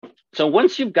 So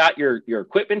once you've got your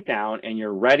equipment down and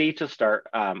you're ready to start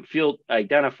field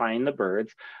identifying the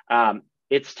birds,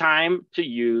 it's time to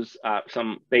use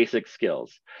some basic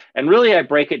skills. And really, I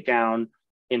break it down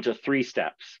into 3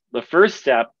 steps. The first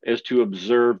step is to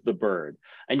observe the bird.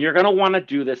 And you're going to want to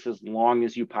do this as long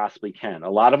as you possibly can. A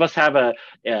lot of us have an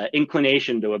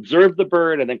inclination to observe the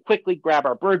bird and then quickly grab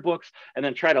our bird books and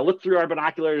then try to look through our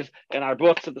binoculars and our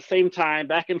books at the same time,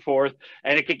 back and forth.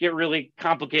 And it could get really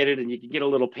complicated and you can get a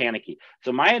little panicky.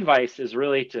 So my advice is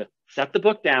really to set the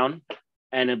book down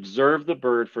and observe the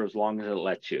bird for as long as it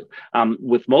lets you.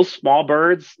 With most small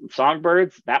birds,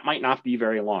 songbirds, that might not be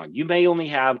very long. You may only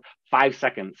have 5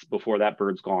 seconds before that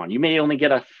bird's gone. You may only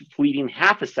get a fleeting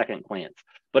half a second glance.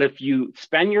 But if you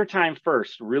spend your time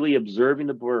first really observing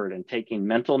the bird and taking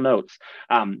mental notes,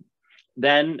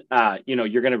 then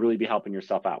you're going to really be helping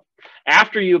yourself out.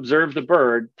 After you observe the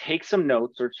bird, take some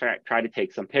notes or try to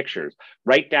take some pictures.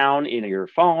 Write down in your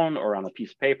phone or on a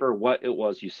piece of paper what it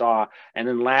was you saw. And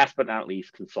then last but not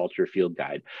least, consult your field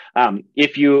guide.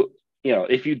 If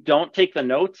you don't take the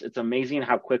notes, it's amazing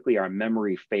how quickly our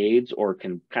memory fades or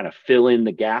can kind of fill in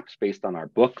the gaps based on our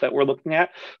book that we're looking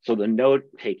at. So the note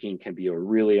taking can be a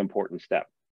really important step.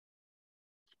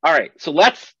 All right, so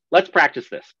let's practice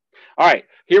this. All right,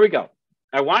 here we go.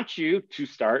 I want you to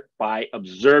start by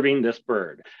observing this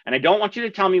bird. And I don't want you to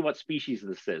tell me what species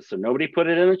this is. So nobody put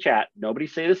it in the chat. Nobody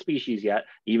say the species yet,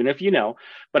 even if you know.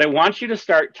 But I want you to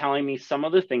start telling me some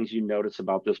of the things you notice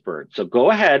about this bird. So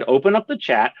go ahead, open up the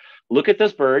chat, look at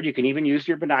this bird. You can even use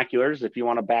your binoculars if you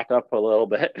want to back up a little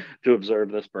bit to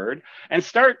observe this bird, and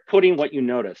start putting what you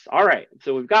notice. All right,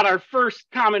 so we've got our first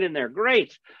comment in there.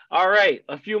 Great. All right,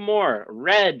 a few more.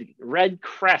 Red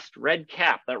crest, red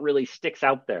cap. That really sticks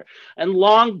out there. And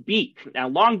long beak. Now,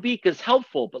 long beak is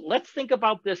helpful, but let's think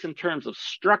about this in terms of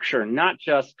structure, not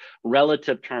just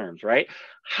relative terms, right?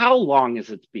 How long is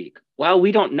its beak? Well,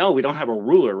 we don't know. We don't have a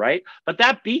ruler, right? But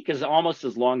that beak is almost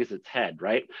as long as its head,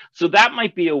 right? So that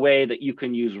might be a way that you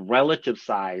can use relative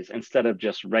size instead of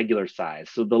just regular size.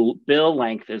 So the bill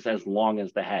length is as long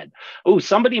as the head. Oh,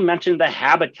 somebody mentioned the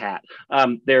habitat.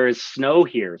 There is snow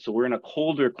here, so we're in a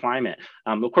colder climate.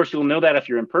 Of course, you'll know that if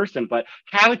you're in person, but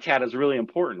habitat is really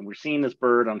important. We're seeing this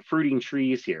bird on fruiting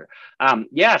trees here.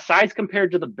 Yeah, size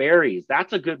compared to the berries.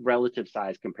 That's a good relative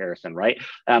size comparison, right?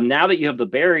 Now that you have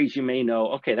the berries, you may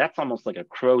know, okay, that's almost like a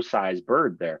crow-sized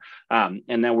bird there. And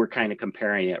then we're kind of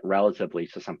comparing it relatively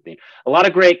to something. A lot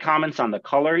of great comments on the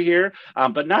color here,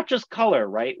 but not just color,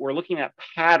 right? We're looking at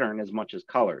pattern as much as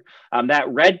color. That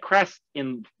red crest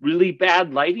in really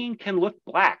bad lighting can look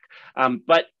black,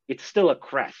 but it's still a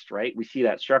crest, right? We see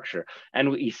that structure, and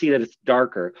we see that it's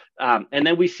darker. And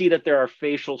then we see that there are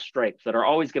facial stripes that are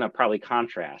always going to probably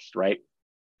contrast, right?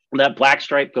 That black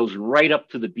stripe goes right up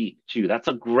to the beak too. That's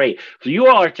a great. So you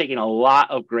all are taking a lot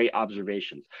of great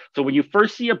observations. So when you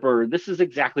first see a bird, this is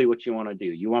exactly what you want to do.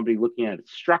 You want to be looking at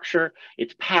its structure,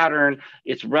 its pattern,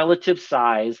 its relative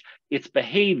size, its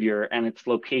behavior, and its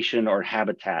location or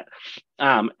habitat.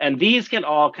 And these can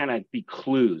all kind of be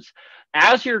clues.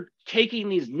 As you're taking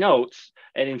these notes,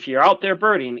 and if you're out there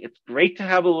birding, it's great to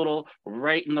have a little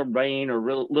Write in the Rain or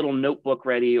little notebook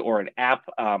ready, or an app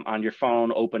on your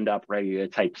phone opened up ready to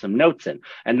type some notes in.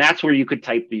 And that's where you could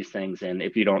type these things in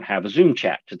if you don't have a Zoom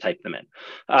chat to type them in.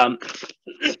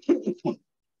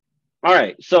 All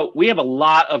right, so we have a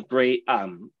lot of great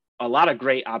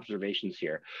observations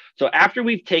here. So after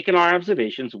we've taken our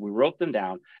observations, we wrote them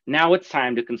down, now it's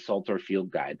time to consult our field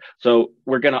guide. So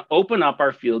we're gonna open up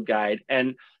our field guide,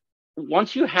 and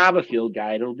once you have a field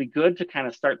guide, it'll be good to kind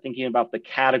of start thinking about the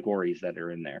categories that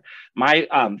are in there. My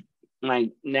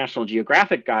National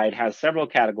Geographic guide has several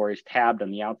categories tabbed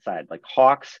on the outside, like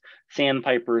hawks,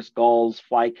 sandpipers, gulls,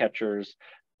 flycatchers,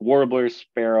 warblers,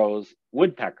 sparrows,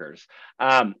 woodpeckers.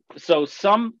 So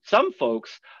some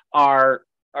folks are,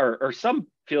 or some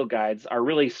field guides are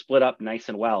really split up nice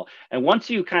and well. And once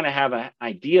you kind of have an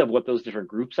idea of what those different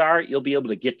groups are, you'll be able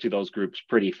to get to those groups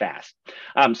pretty fast.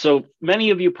 So many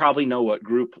of you probably know what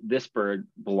group this bird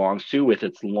belongs to with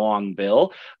its long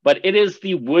bill, but it is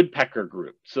the woodpecker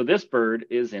group. So this bird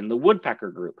is in the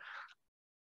woodpecker group.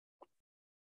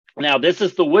 Now, this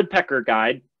is the woodpecker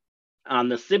guide on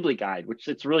the Sibley guide, which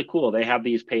it's really cool. They have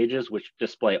these pages which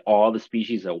display all the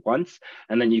species at once,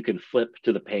 and then you can flip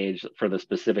to the page for the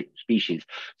specific species.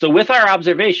 So with our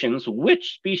observations,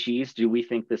 which species do we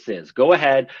think this is? Go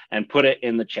ahead and put it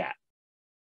in the chat.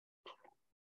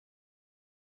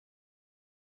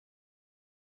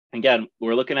 Again,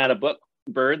 we're looking at a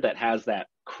bird that has that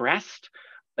crest,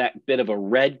 that bit of a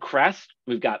red crest.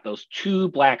 We've got those two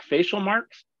black facial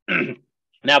marks.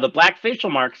 Now, the black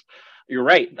facial marks, you're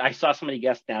right. I saw somebody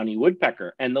guess downy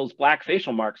woodpecker, and those black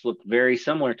facial marks look very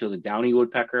similar to the downy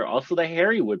woodpecker, also the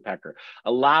hairy woodpecker.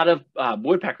 A lot of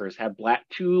woodpeckers have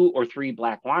 2 or 3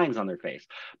 black lines on their face,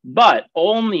 but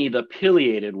only the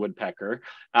pileated woodpecker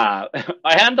and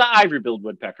the ivory-billed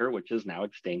woodpecker, which is now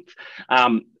extinct,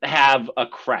 have a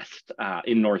crest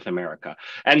in North America.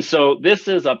 And so this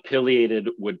is a pileated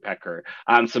woodpecker.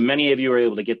 So many of you are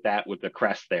able to get that with the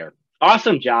crest there.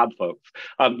 Awesome job, folks.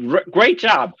 Great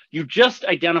job. You just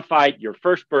identified your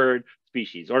first bird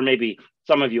species, or maybe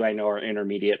some of you I know are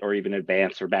intermediate or even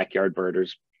advanced or backyard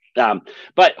birders.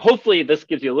 But hopefully this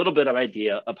gives you a little bit of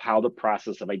idea of how the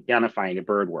process of identifying a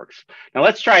bird works. Now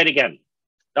let's try it again.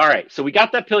 All right, so we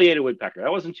got that pileated woodpecker.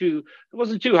 It wasn't too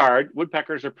hard.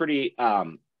 Woodpeckers are pretty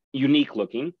unique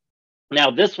looking. Now,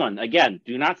 this one, again,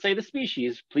 do not say the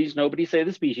species. Please, nobody say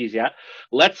the species yet.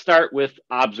 Let's start with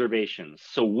observations.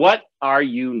 So what are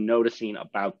you noticing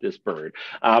about this bird?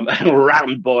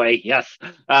 Round boy, yes.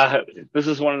 This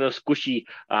is one of those squishy,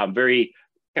 very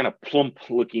kind of plump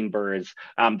looking birds.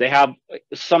 They have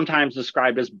sometimes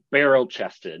described as barrel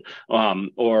chested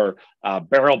or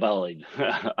barrel bellied.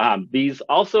 These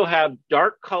also have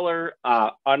dark color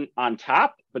on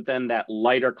top but then that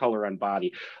lighter color on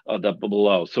body the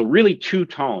below. So really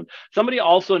two-tone. Somebody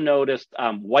also noticed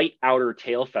white outer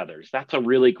tail feathers. That's a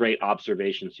really great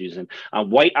observation, Susan.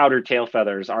 White outer tail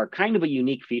feathers are kind of a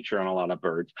unique feature on a lot of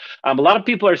birds. A lot of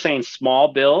people are saying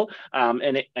small bill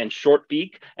and short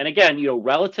beak. And again, you know,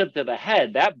 relative to the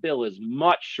head, that bill is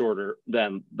much shorter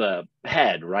than the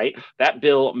head, right? That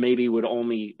bill maybe would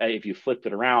only, if you flipped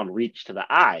it around, reach to the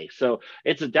eye. So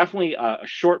it's definitely a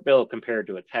short bill compared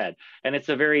to its head. And it's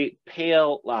a very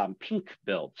pale pink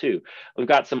bill too. We've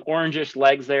got some orangish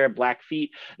legs there, black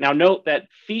feet. Now note that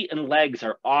feet and legs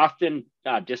are often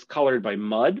discolored by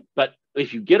mud, but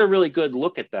if you get a really good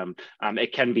look at them,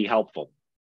 it can be helpful.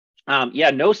 Yeah,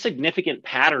 no significant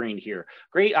patterning here.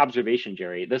 Great observation,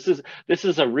 Jerry. This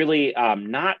is a really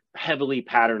not heavily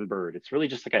patterned bird. It's really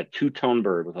just like a two-tone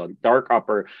bird with a dark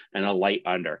upper and a light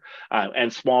under,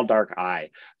 and small dark eye.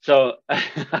 So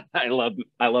I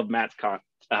love Matt's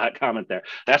comment there.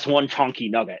 That's one chunky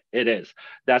nugget. It is.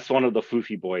 That's one of the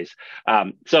foofy boys.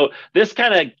 So this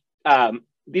kind of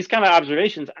these kind of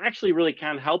observations actually really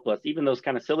can help us, even those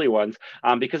kind of silly ones,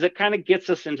 because it kind of gets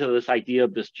us into this idea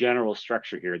of this general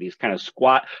structure here, these kind of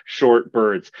squat, short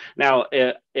birds. Now,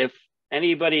 if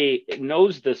anybody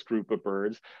knows this group of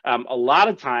birds, a lot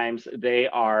of times they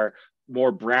are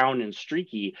more brown and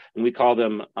streaky, and we call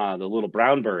them the little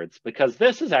brown birds, because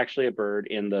this is actually a bird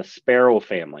in the sparrow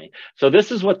family. So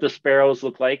this is what the sparrows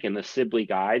look like in the Sibley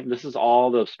Guide. This is all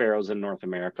the sparrows in North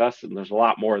America, so there's a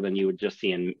lot more than you would just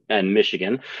see in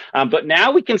Michigan. But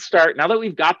now we can start, now that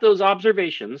we've got those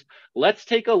observations, let's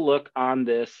take a look on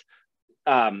this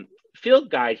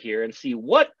field guide here and see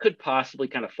what could possibly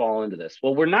kind of fall into this.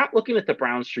 Well, we're not looking at the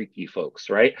brown streaky folks,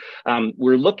 right?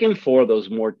 We're looking for those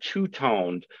more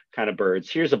two-toned kind of birds.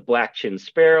 Here's a black-chinned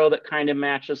sparrow that kind of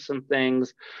matches some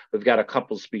things. We've got a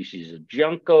couple species of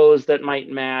juncos that might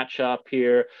match up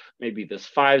here. Maybe this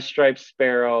five-striped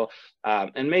sparrow,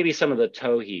 and maybe some of the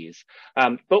towhees.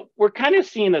 But we're kind of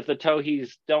seeing that the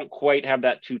towhees don't quite have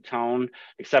that two-tone,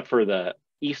 except for the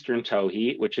eastern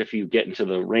towhee, which if you get into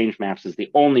the range maps is the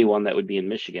only one that would be in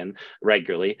Michigan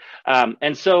regularly.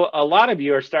 And so a lot of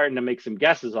you are starting to make some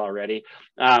guesses already,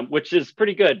 which is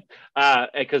pretty good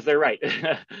because they're right.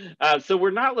 So we're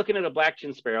not looking at a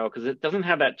black-chinned sparrow because it doesn't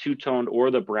have that two-toned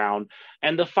or the brown.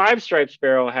 And the five-striped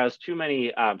sparrow has too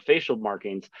many facial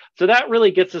markings. So that really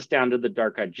gets us down to the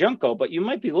dark-eyed junco, but you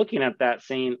might be looking at that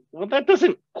saying, well, that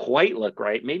doesn't quite look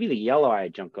right. Maybe the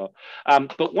yellow-eyed junco.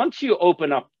 But once you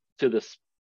open up to this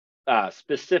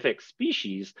specific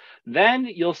species, then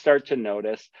you'll start to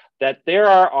notice that there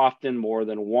are often more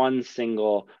than one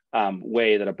single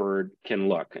way that a bird can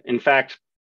look. In fact,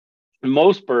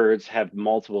 most birds have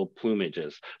multiple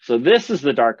plumages. So this is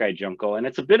the dark-eyed junco, and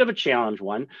it's a bit of a challenge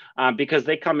one because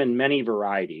they come in many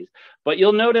varieties. But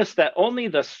you'll notice that only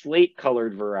the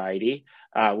slate-colored variety,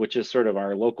 which is sort of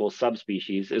our local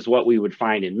subspecies, is what we would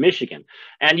find in Michigan.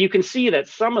 And you can see that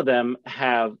some of them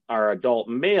are adult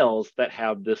males that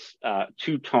have this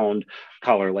two-toned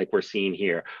color like we're seeing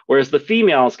here, whereas the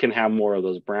females can have more of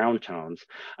those brown tones.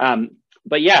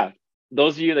 But yeah,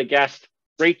 those of you that guessed,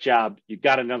 great job. You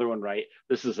got another one right.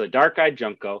 This is a dark-eyed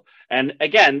junco. And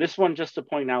again, this one just to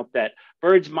point out that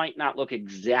birds might not look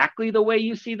exactly the way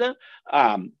you see them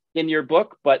in your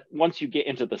book, but once you get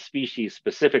into the species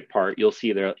specific part, you'll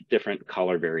see their different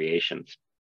color variations.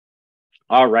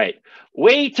 All right,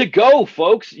 way to go,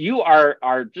 folks. You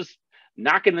are just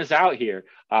knocking this out here.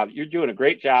 You're doing a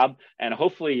great job, and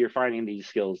hopefully you're finding these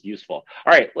skills useful.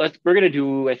 All right, we're going to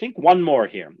do, I think, one more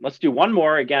here. Let's do one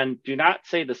more. Again, do not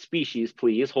say the species,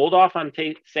 please. Hold off on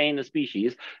saying the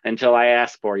species until I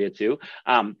ask for you to.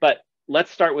 But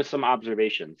let's start with some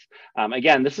observations.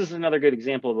 Again, this is another good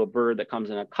example of a bird that comes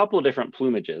in a couple of different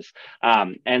plumages.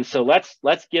 And so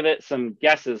let's give it some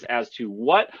guesses as to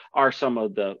what are some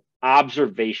of the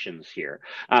observations here.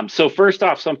 So first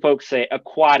off, some folks say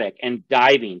aquatic and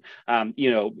diving.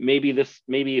 You know, maybe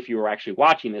if you were actually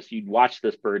watching this, you'd watch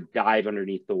this bird dive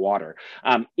underneath the water.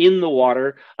 In the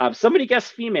water, somebody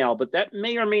guessed female, but that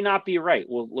may or may not be right.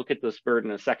 We'll look at this bird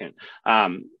in a second.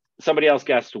 Somebody else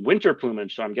guessed winter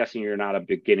plumage, so I'm guessing you're not a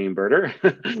beginning birder.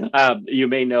 You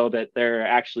may know that there are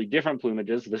actually different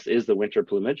plumages. This is the winter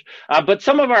plumage. But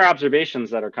some of our observations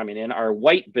that are coming in are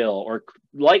white bill or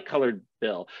light colored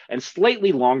bill and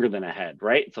slightly longer than a head,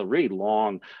 right? It's a really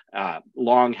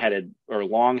long-headed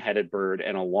bird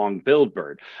and a long-billed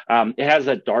bird. It has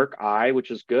a dark eye,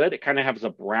 which is good. It kind of has a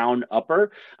brown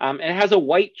upper. It has a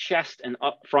white chest and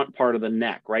up front part of the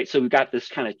neck, right? So we've got this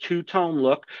kind of two-tone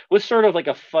look with sort of like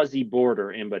a fuzzy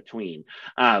border in between.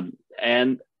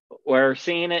 And we're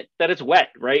seeing that it's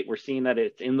wet, right? We're seeing that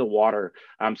it's in the water.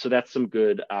 So that's some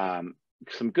good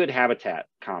some good habitat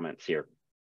comments here.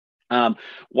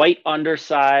 White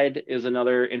underside is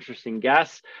another interesting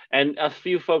guess. And a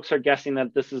few folks are guessing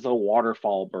that this is a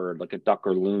waterfall bird, like a duck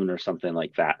or loon or something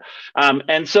like that.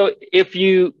 And so if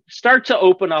you start to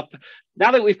open up,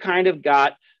 now that we've kind of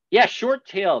got, yeah, short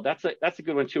tail, that's a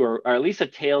good one too, or at least a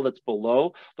tail that's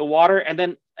below the water. And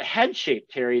then head shape,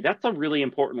 Terry, that's a really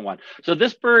important one. So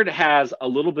this bird has a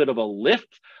little bit of a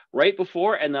lift right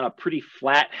before and then a pretty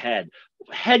flat head.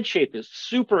 Head shape is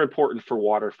super important for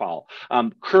waterfowl.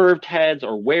 Curved heads,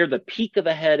 or where the peak of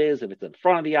the head is, if it's in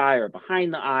front of the eye or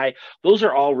behind the eye, those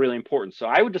are all really important. So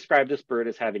I would describe this bird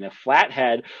as having a flat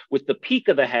head with the peak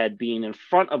of the head being in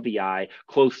front of the eye,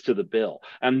 close to the bill.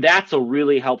 And that's a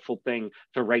really helpful thing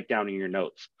to write down in your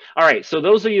notes. All right, so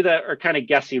those of you that are kind of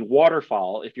guessing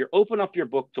waterfowl, if you open up your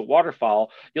book to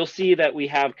waterfowl, you'll see that we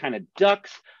have kind of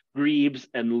ducks, grebes,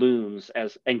 and loons,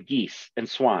 and geese and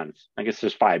swans. I guess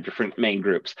there's 5 different main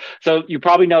groups. So you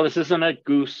probably know this isn't a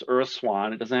goose or a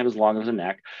swan. It doesn't have as long as a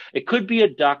neck. It could be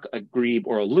a duck, a grebe,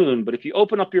 or a loon, but if you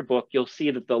open up your book, you'll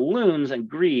see that the loons and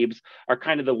grebes are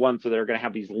kind of the ones that are going to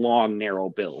have these long, narrow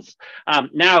bills.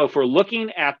 Now, if we're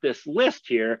looking at this list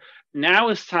here, now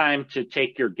is time to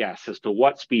take your guess as to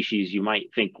what species you might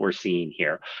think we're seeing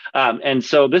here. And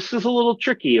so this is a little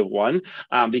tricky of one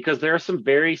because there are some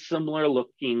very similar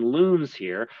looking loons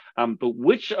here. But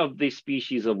which of the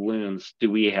species of loons do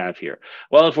we have here?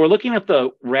 Well, if we're looking at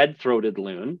the red-throated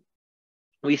loon,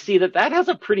 we see that that has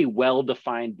a pretty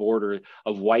well-defined border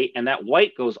of white, and that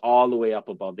white goes all the way up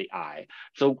above the eye.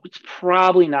 So it's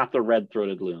probably not the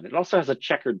red-throated loon. It also has a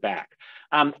checkered back.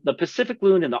 The Pacific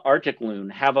loon and the Arctic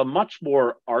loon have a much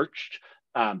more arched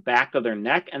back of their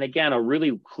neck, and again, a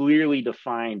really clearly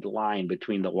defined line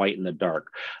between the white and the dark.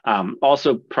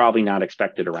 Also probably not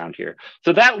expected around here.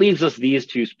 So that leaves us these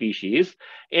 2 species.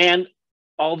 And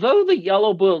although the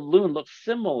yellow-billed loon looks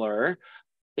similar,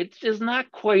 it is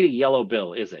not quite a yellow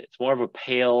bill, is it? It's more of a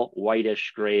pale,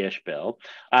 whitish, grayish bill.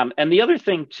 And the other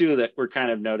thing, too, that we're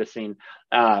kind of noticing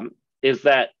is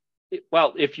that,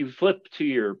 well, if you flip to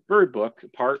your bird book,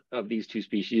 part of these 2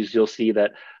 species, you'll see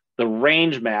that the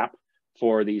range map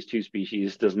for these 2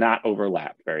 species does not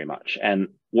overlap very much. And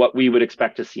what we would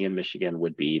expect to see in Michigan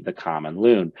would be the common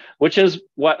loon, which is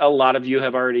what a lot of you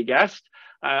have already guessed.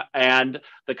 And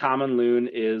the common loon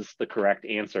is the correct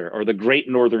answer, or the great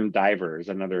northern diver is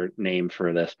another name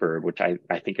for this bird, which I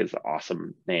think is an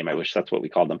awesome name. I wish that's what we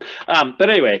called them.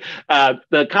 But anyway,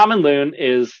 the common loon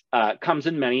comes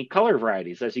in many color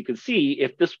varieties. As you can see,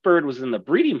 if this bird was in the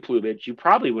breeding plumage, you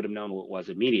probably would have known what it was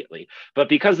immediately. But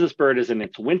because this bird is in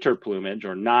its winter plumage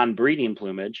or non-breeding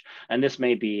plumage, and this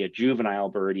may be a juvenile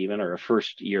bird even, or a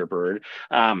first-year bird,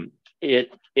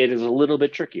 it is a little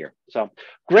bit trickier. So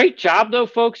great job though,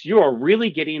 folks. You are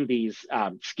really getting these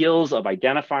skills of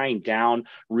identifying down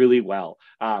really well.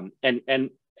 And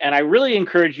I really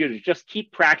encourage you to just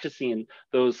keep practicing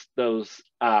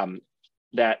that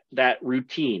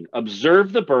routine.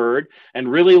 Observe the bird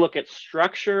and really look at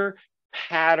structure,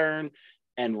 pattern,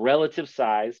 and relative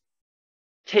size.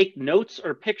 Take notes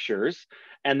or pictures,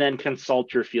 and then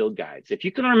consult your field guides. If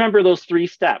you can remember those 3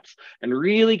 steps and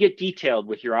really get detailed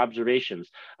with your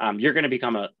observations, you're going to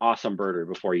become an awesome birder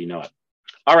before you know it.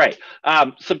 All right,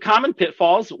 some common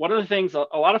pitfalls. One of the things, a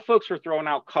lot of folks were throwing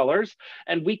out colors,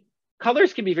 and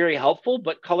colors can be very helpful,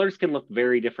 but colors can look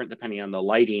very different depending on the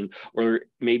lighting, or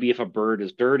maybe if a bird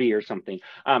is dirty or something.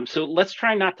 So let's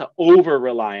try not to over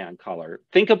rely on color.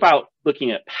 Think about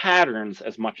looking at patterns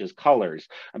as much as colors,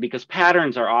 because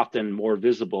patterns are often more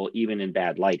visible even in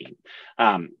bad lighting.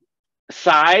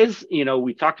 Size,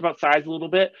 we talked about size a little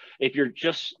bit. If you're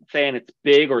just saying it's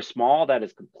big or small, that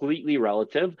is completely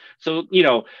relative. So,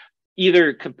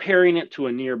 either comparing it to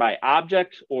a nearby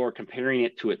object or comparing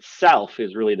it to itself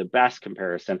is really the best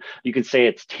comparison. You can say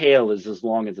its tail is as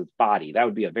long as its body. That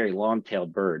would be a very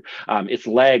long-tailed bird. Its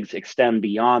legs extend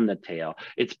beyond the tail.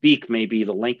 Its beak may be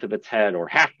the length of its head, or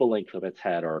half the length of its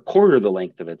head, or a quarter the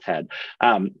length of its head.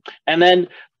 And then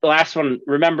the last one,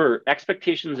 remember,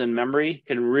 expectations and memory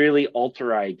can really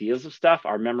alter our ideas of stuff.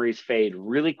 Our memories fade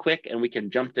really quick, and we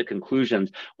can jump to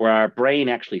conclusions where our brain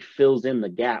actually fills in the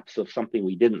gaps of something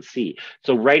we didn't see.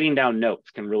 So writing down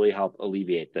notes can really help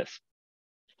alleviate this.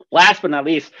 Last but not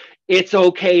least, It's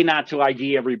okay not to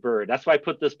ID every bird. That's why I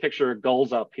put this picture of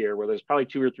gulls up here, where there's probably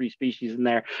 2 or 3 species in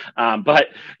there. But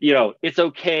it's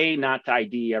okay not to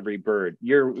ID every bird.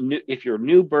 If you're a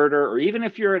new birder, or even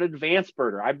if you're an advanced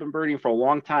birder. I've been birding for a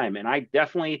long time, and I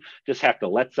definitely just have to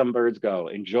let some birds go,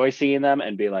 enjoy seeing them,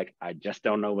 and be like, I just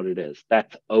don't know what it is.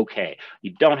 That's okay.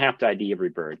 You don't have to ID every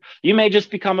bird. You may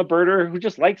just become a birder who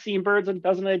just likes seeing birds and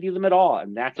doesn't ID them at all,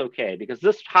 and that's okay, because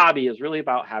this hobby is really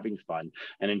about having fun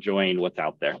and enjoying what's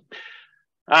out there.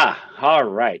 All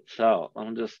right. So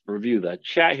I'll just review the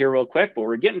chat here real quick, but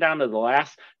we're getting down to the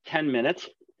last 10 minutes.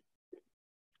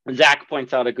 Zach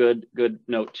points out a good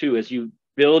note too. As you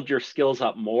build your skills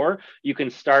up more, you can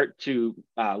start to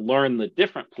learn the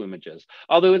different plumages.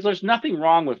 Although there's nothing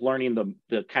wrong with learning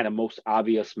the kind of most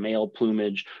obvious male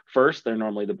plumage first. They're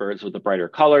normally the birds with the brighter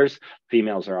colors.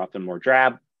 Females are often more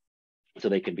drab, so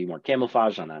they can be more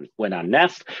camouflaged when on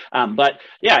nest. But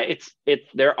yeah,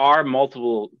 there are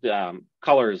multiple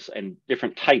colors and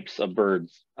different types of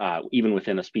birds, even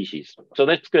within a species. So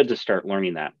that's good to start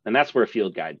learning that. And that's where a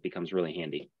field guide becomes really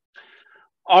handy.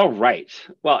 All right.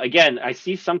 Well, again, I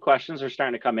see some questions are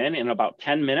starting to come in. In about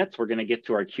 10 minutes, we're going to get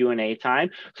to our Q&A time.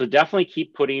 So definitely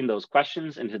keep putting those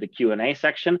questions into the Q&A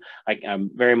section.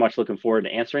 I'm very much looking forward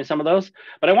to answering some of those.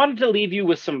 But I wanted to leave you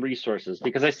with some resources,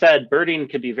 because I said birding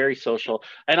can be very social,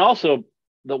 and also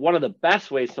one of the best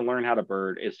ways to learn how to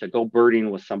bird is to go birding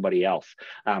with somebody else.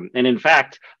 And in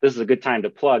fact, this is a good time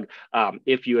to plug.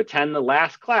 If you attend the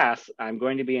last class, I'm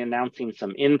going to be announcing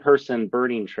some in-person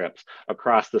birding trips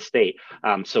across the state.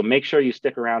 So make sure you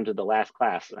stick around to the last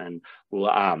class, and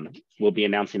we'll be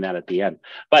announcing that at the end.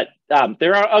 But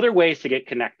there are other ways to get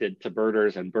connected to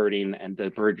birders and birding and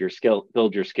to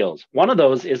build your skills. One of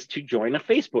those is to join a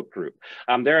Facebook group.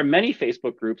 There are many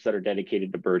Facebook groups that are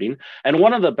dedicated to birding, and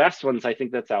one of the best ones I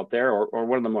think that's out there, or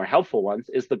one of the more helpful ones,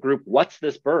 is the group What's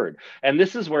This Bird? And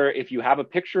this is where if you have a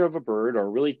picture of a bird or a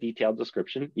really detailed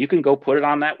description, you can go put it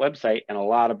on that website, and a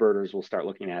lot of birders will start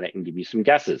looking at it and give you some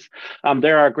guesses.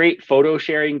 There are great photo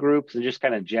sharing groups and just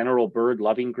kind of general bird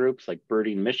loving groups like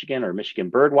Birding Michigan or Michigan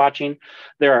Bird Watching.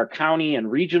 There are county and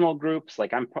regional groups,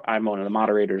 like I'm one of the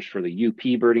moderators for the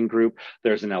UP birding group.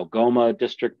 There's an Algoma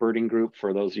district birding group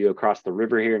for those of you across the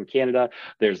river here in Canada.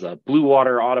 There's a Blue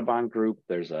Water Audubon group.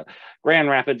 There's a Grand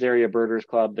Rapids Area Birders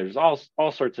Club. There's all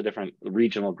sorts of different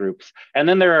regional groups. And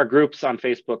then there are groups on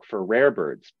Facebook for rare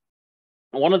birds.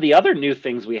 One of the other new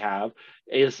things we have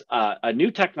is a new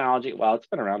technology. Well, it's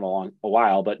been around a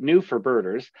while, but new for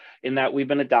birders, in that we've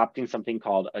been adopting something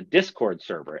called a Discord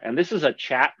server. And this is a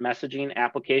chat messaging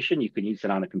application. You can use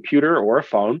it on a computer or a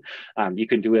phone. You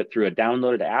can do it through a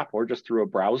downloaded app or just through a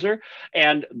browser.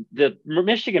 And the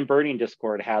Michigan Birding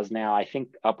Discord has now, I think,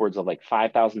 upwards of like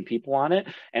 5,000 people on it.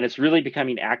 And it's really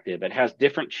becoming active. It has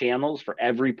different channels for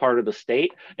every part of the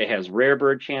state. It has rare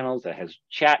bird channels. It has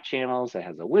chat channels. It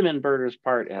has a women birders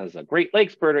part. It has a Great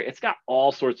Lakes birder. It's got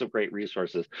all sorts of great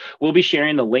resources. We'll be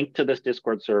sharing the link to this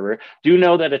Discord server. Do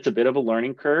know that it's a bit of a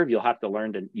learning curve. You'll have to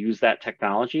learn to use that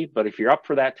technology, but if you're up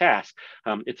for that task,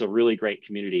 it's a really great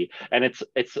community. And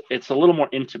it's a little more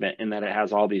intimate in that it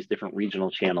has all these different regional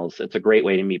channels. It's a great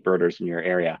way to meet birders in your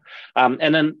area.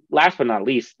 And then last but not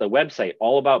least, the website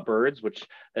All About Birds, which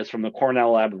is from the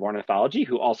Cornell Lab of Ornithology,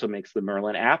 who also makes the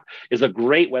Merlin app, is a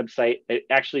great website. It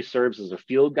actually serves as a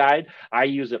field guide. I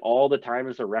use it all the time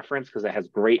as a reference because it has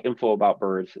great info about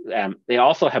birds. They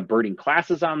also have birding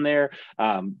classes on there,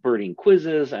 birding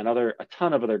quizzes, and a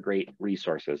ton of other great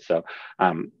resources. So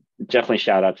definitely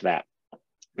shout out to that.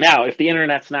 Now, if the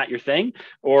internet's not your thing,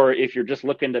 or if you're just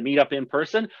looking to meet up in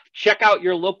person, check out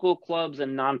your local clubs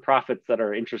and nonprofits that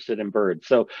are interested in birds.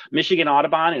 So Michigan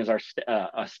Audubon is a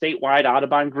statewide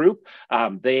Audubon group.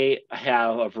 They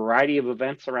have a variety of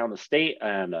events around the state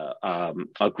and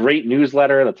a great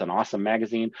newsletter that's an awesome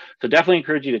magazine. So definitely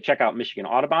encourage you to check out Michigan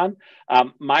Audubon.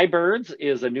 My Birds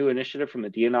is a new initiative from the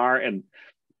DNR and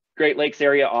Great Lakes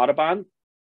Area Audubon.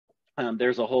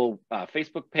 There's a whole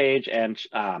Facebook page, and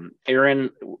Aaron,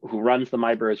 who runs the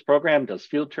My Birds program, does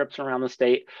field trips around the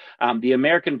state. The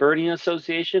American Birding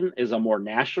Association is a more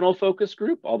national focus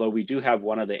group, although we do have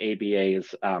one of the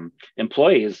ABA's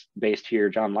employees based here,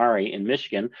 John Laurie, in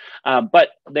Michigan. But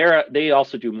they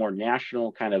also do more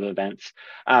national kind of events.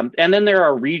 And then there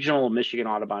are regional Michigan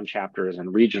Audubon chapters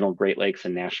and regional Great Lakes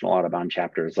and national Audubon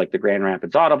chapters, like the Grand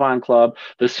Rapids Audubon Club,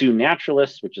 the Sioux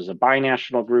Naturalists, which is a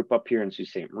binational group up here in Sault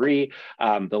Ste. Marie,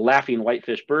 the Laughing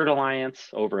Whitefish Bird Alliance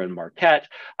over in Marquette,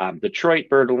 Detroit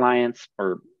Bird Alliance,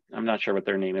 or I'm not sure what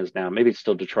their name is now. Maybe it's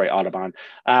still Detroit Audubon.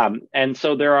 And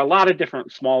so there are a lot of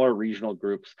different smaller regional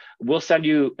groups. We'll send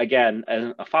you, again,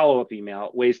 a follow-up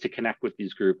email, ways to connect with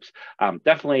these groups.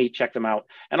 Definitely check them out.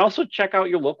 And also check out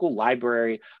your local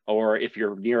library, or if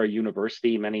you're near a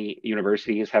university, many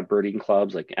universities have birding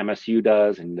clubs like MSU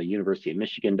does and the University of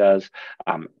Michigan does,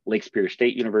 Lake Superior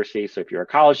State University. So if you're a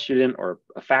college student or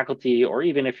a faculty, or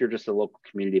even if you're just a local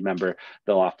community member,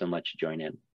 they'll often let you join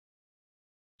in.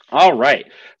 All right.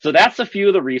 So that's a few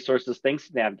of the resources. Thanks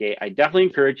to Navigate. I definitely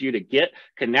encourage you to get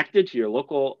connected to your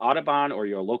local Audubon or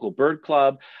your local bird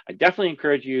club. I definitely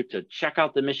encourage you to check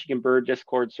out the Michigan Bird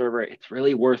Discord server. It's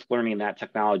really worth learning that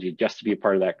technology just to be a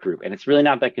part of that group. And it's really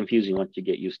not that confusing once you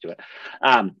get used to it.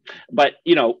 But,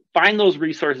 find those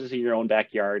resources in your own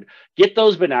backyard, get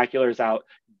those binoculars out,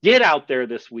 get out there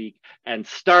this week and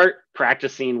start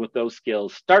practicing with those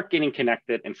skills, start getting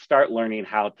connected, and start learning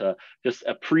how to just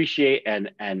appreciate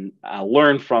and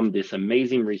learn from this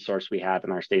amazing resource we have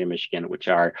in our state of Michigan, which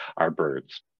are our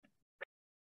birds.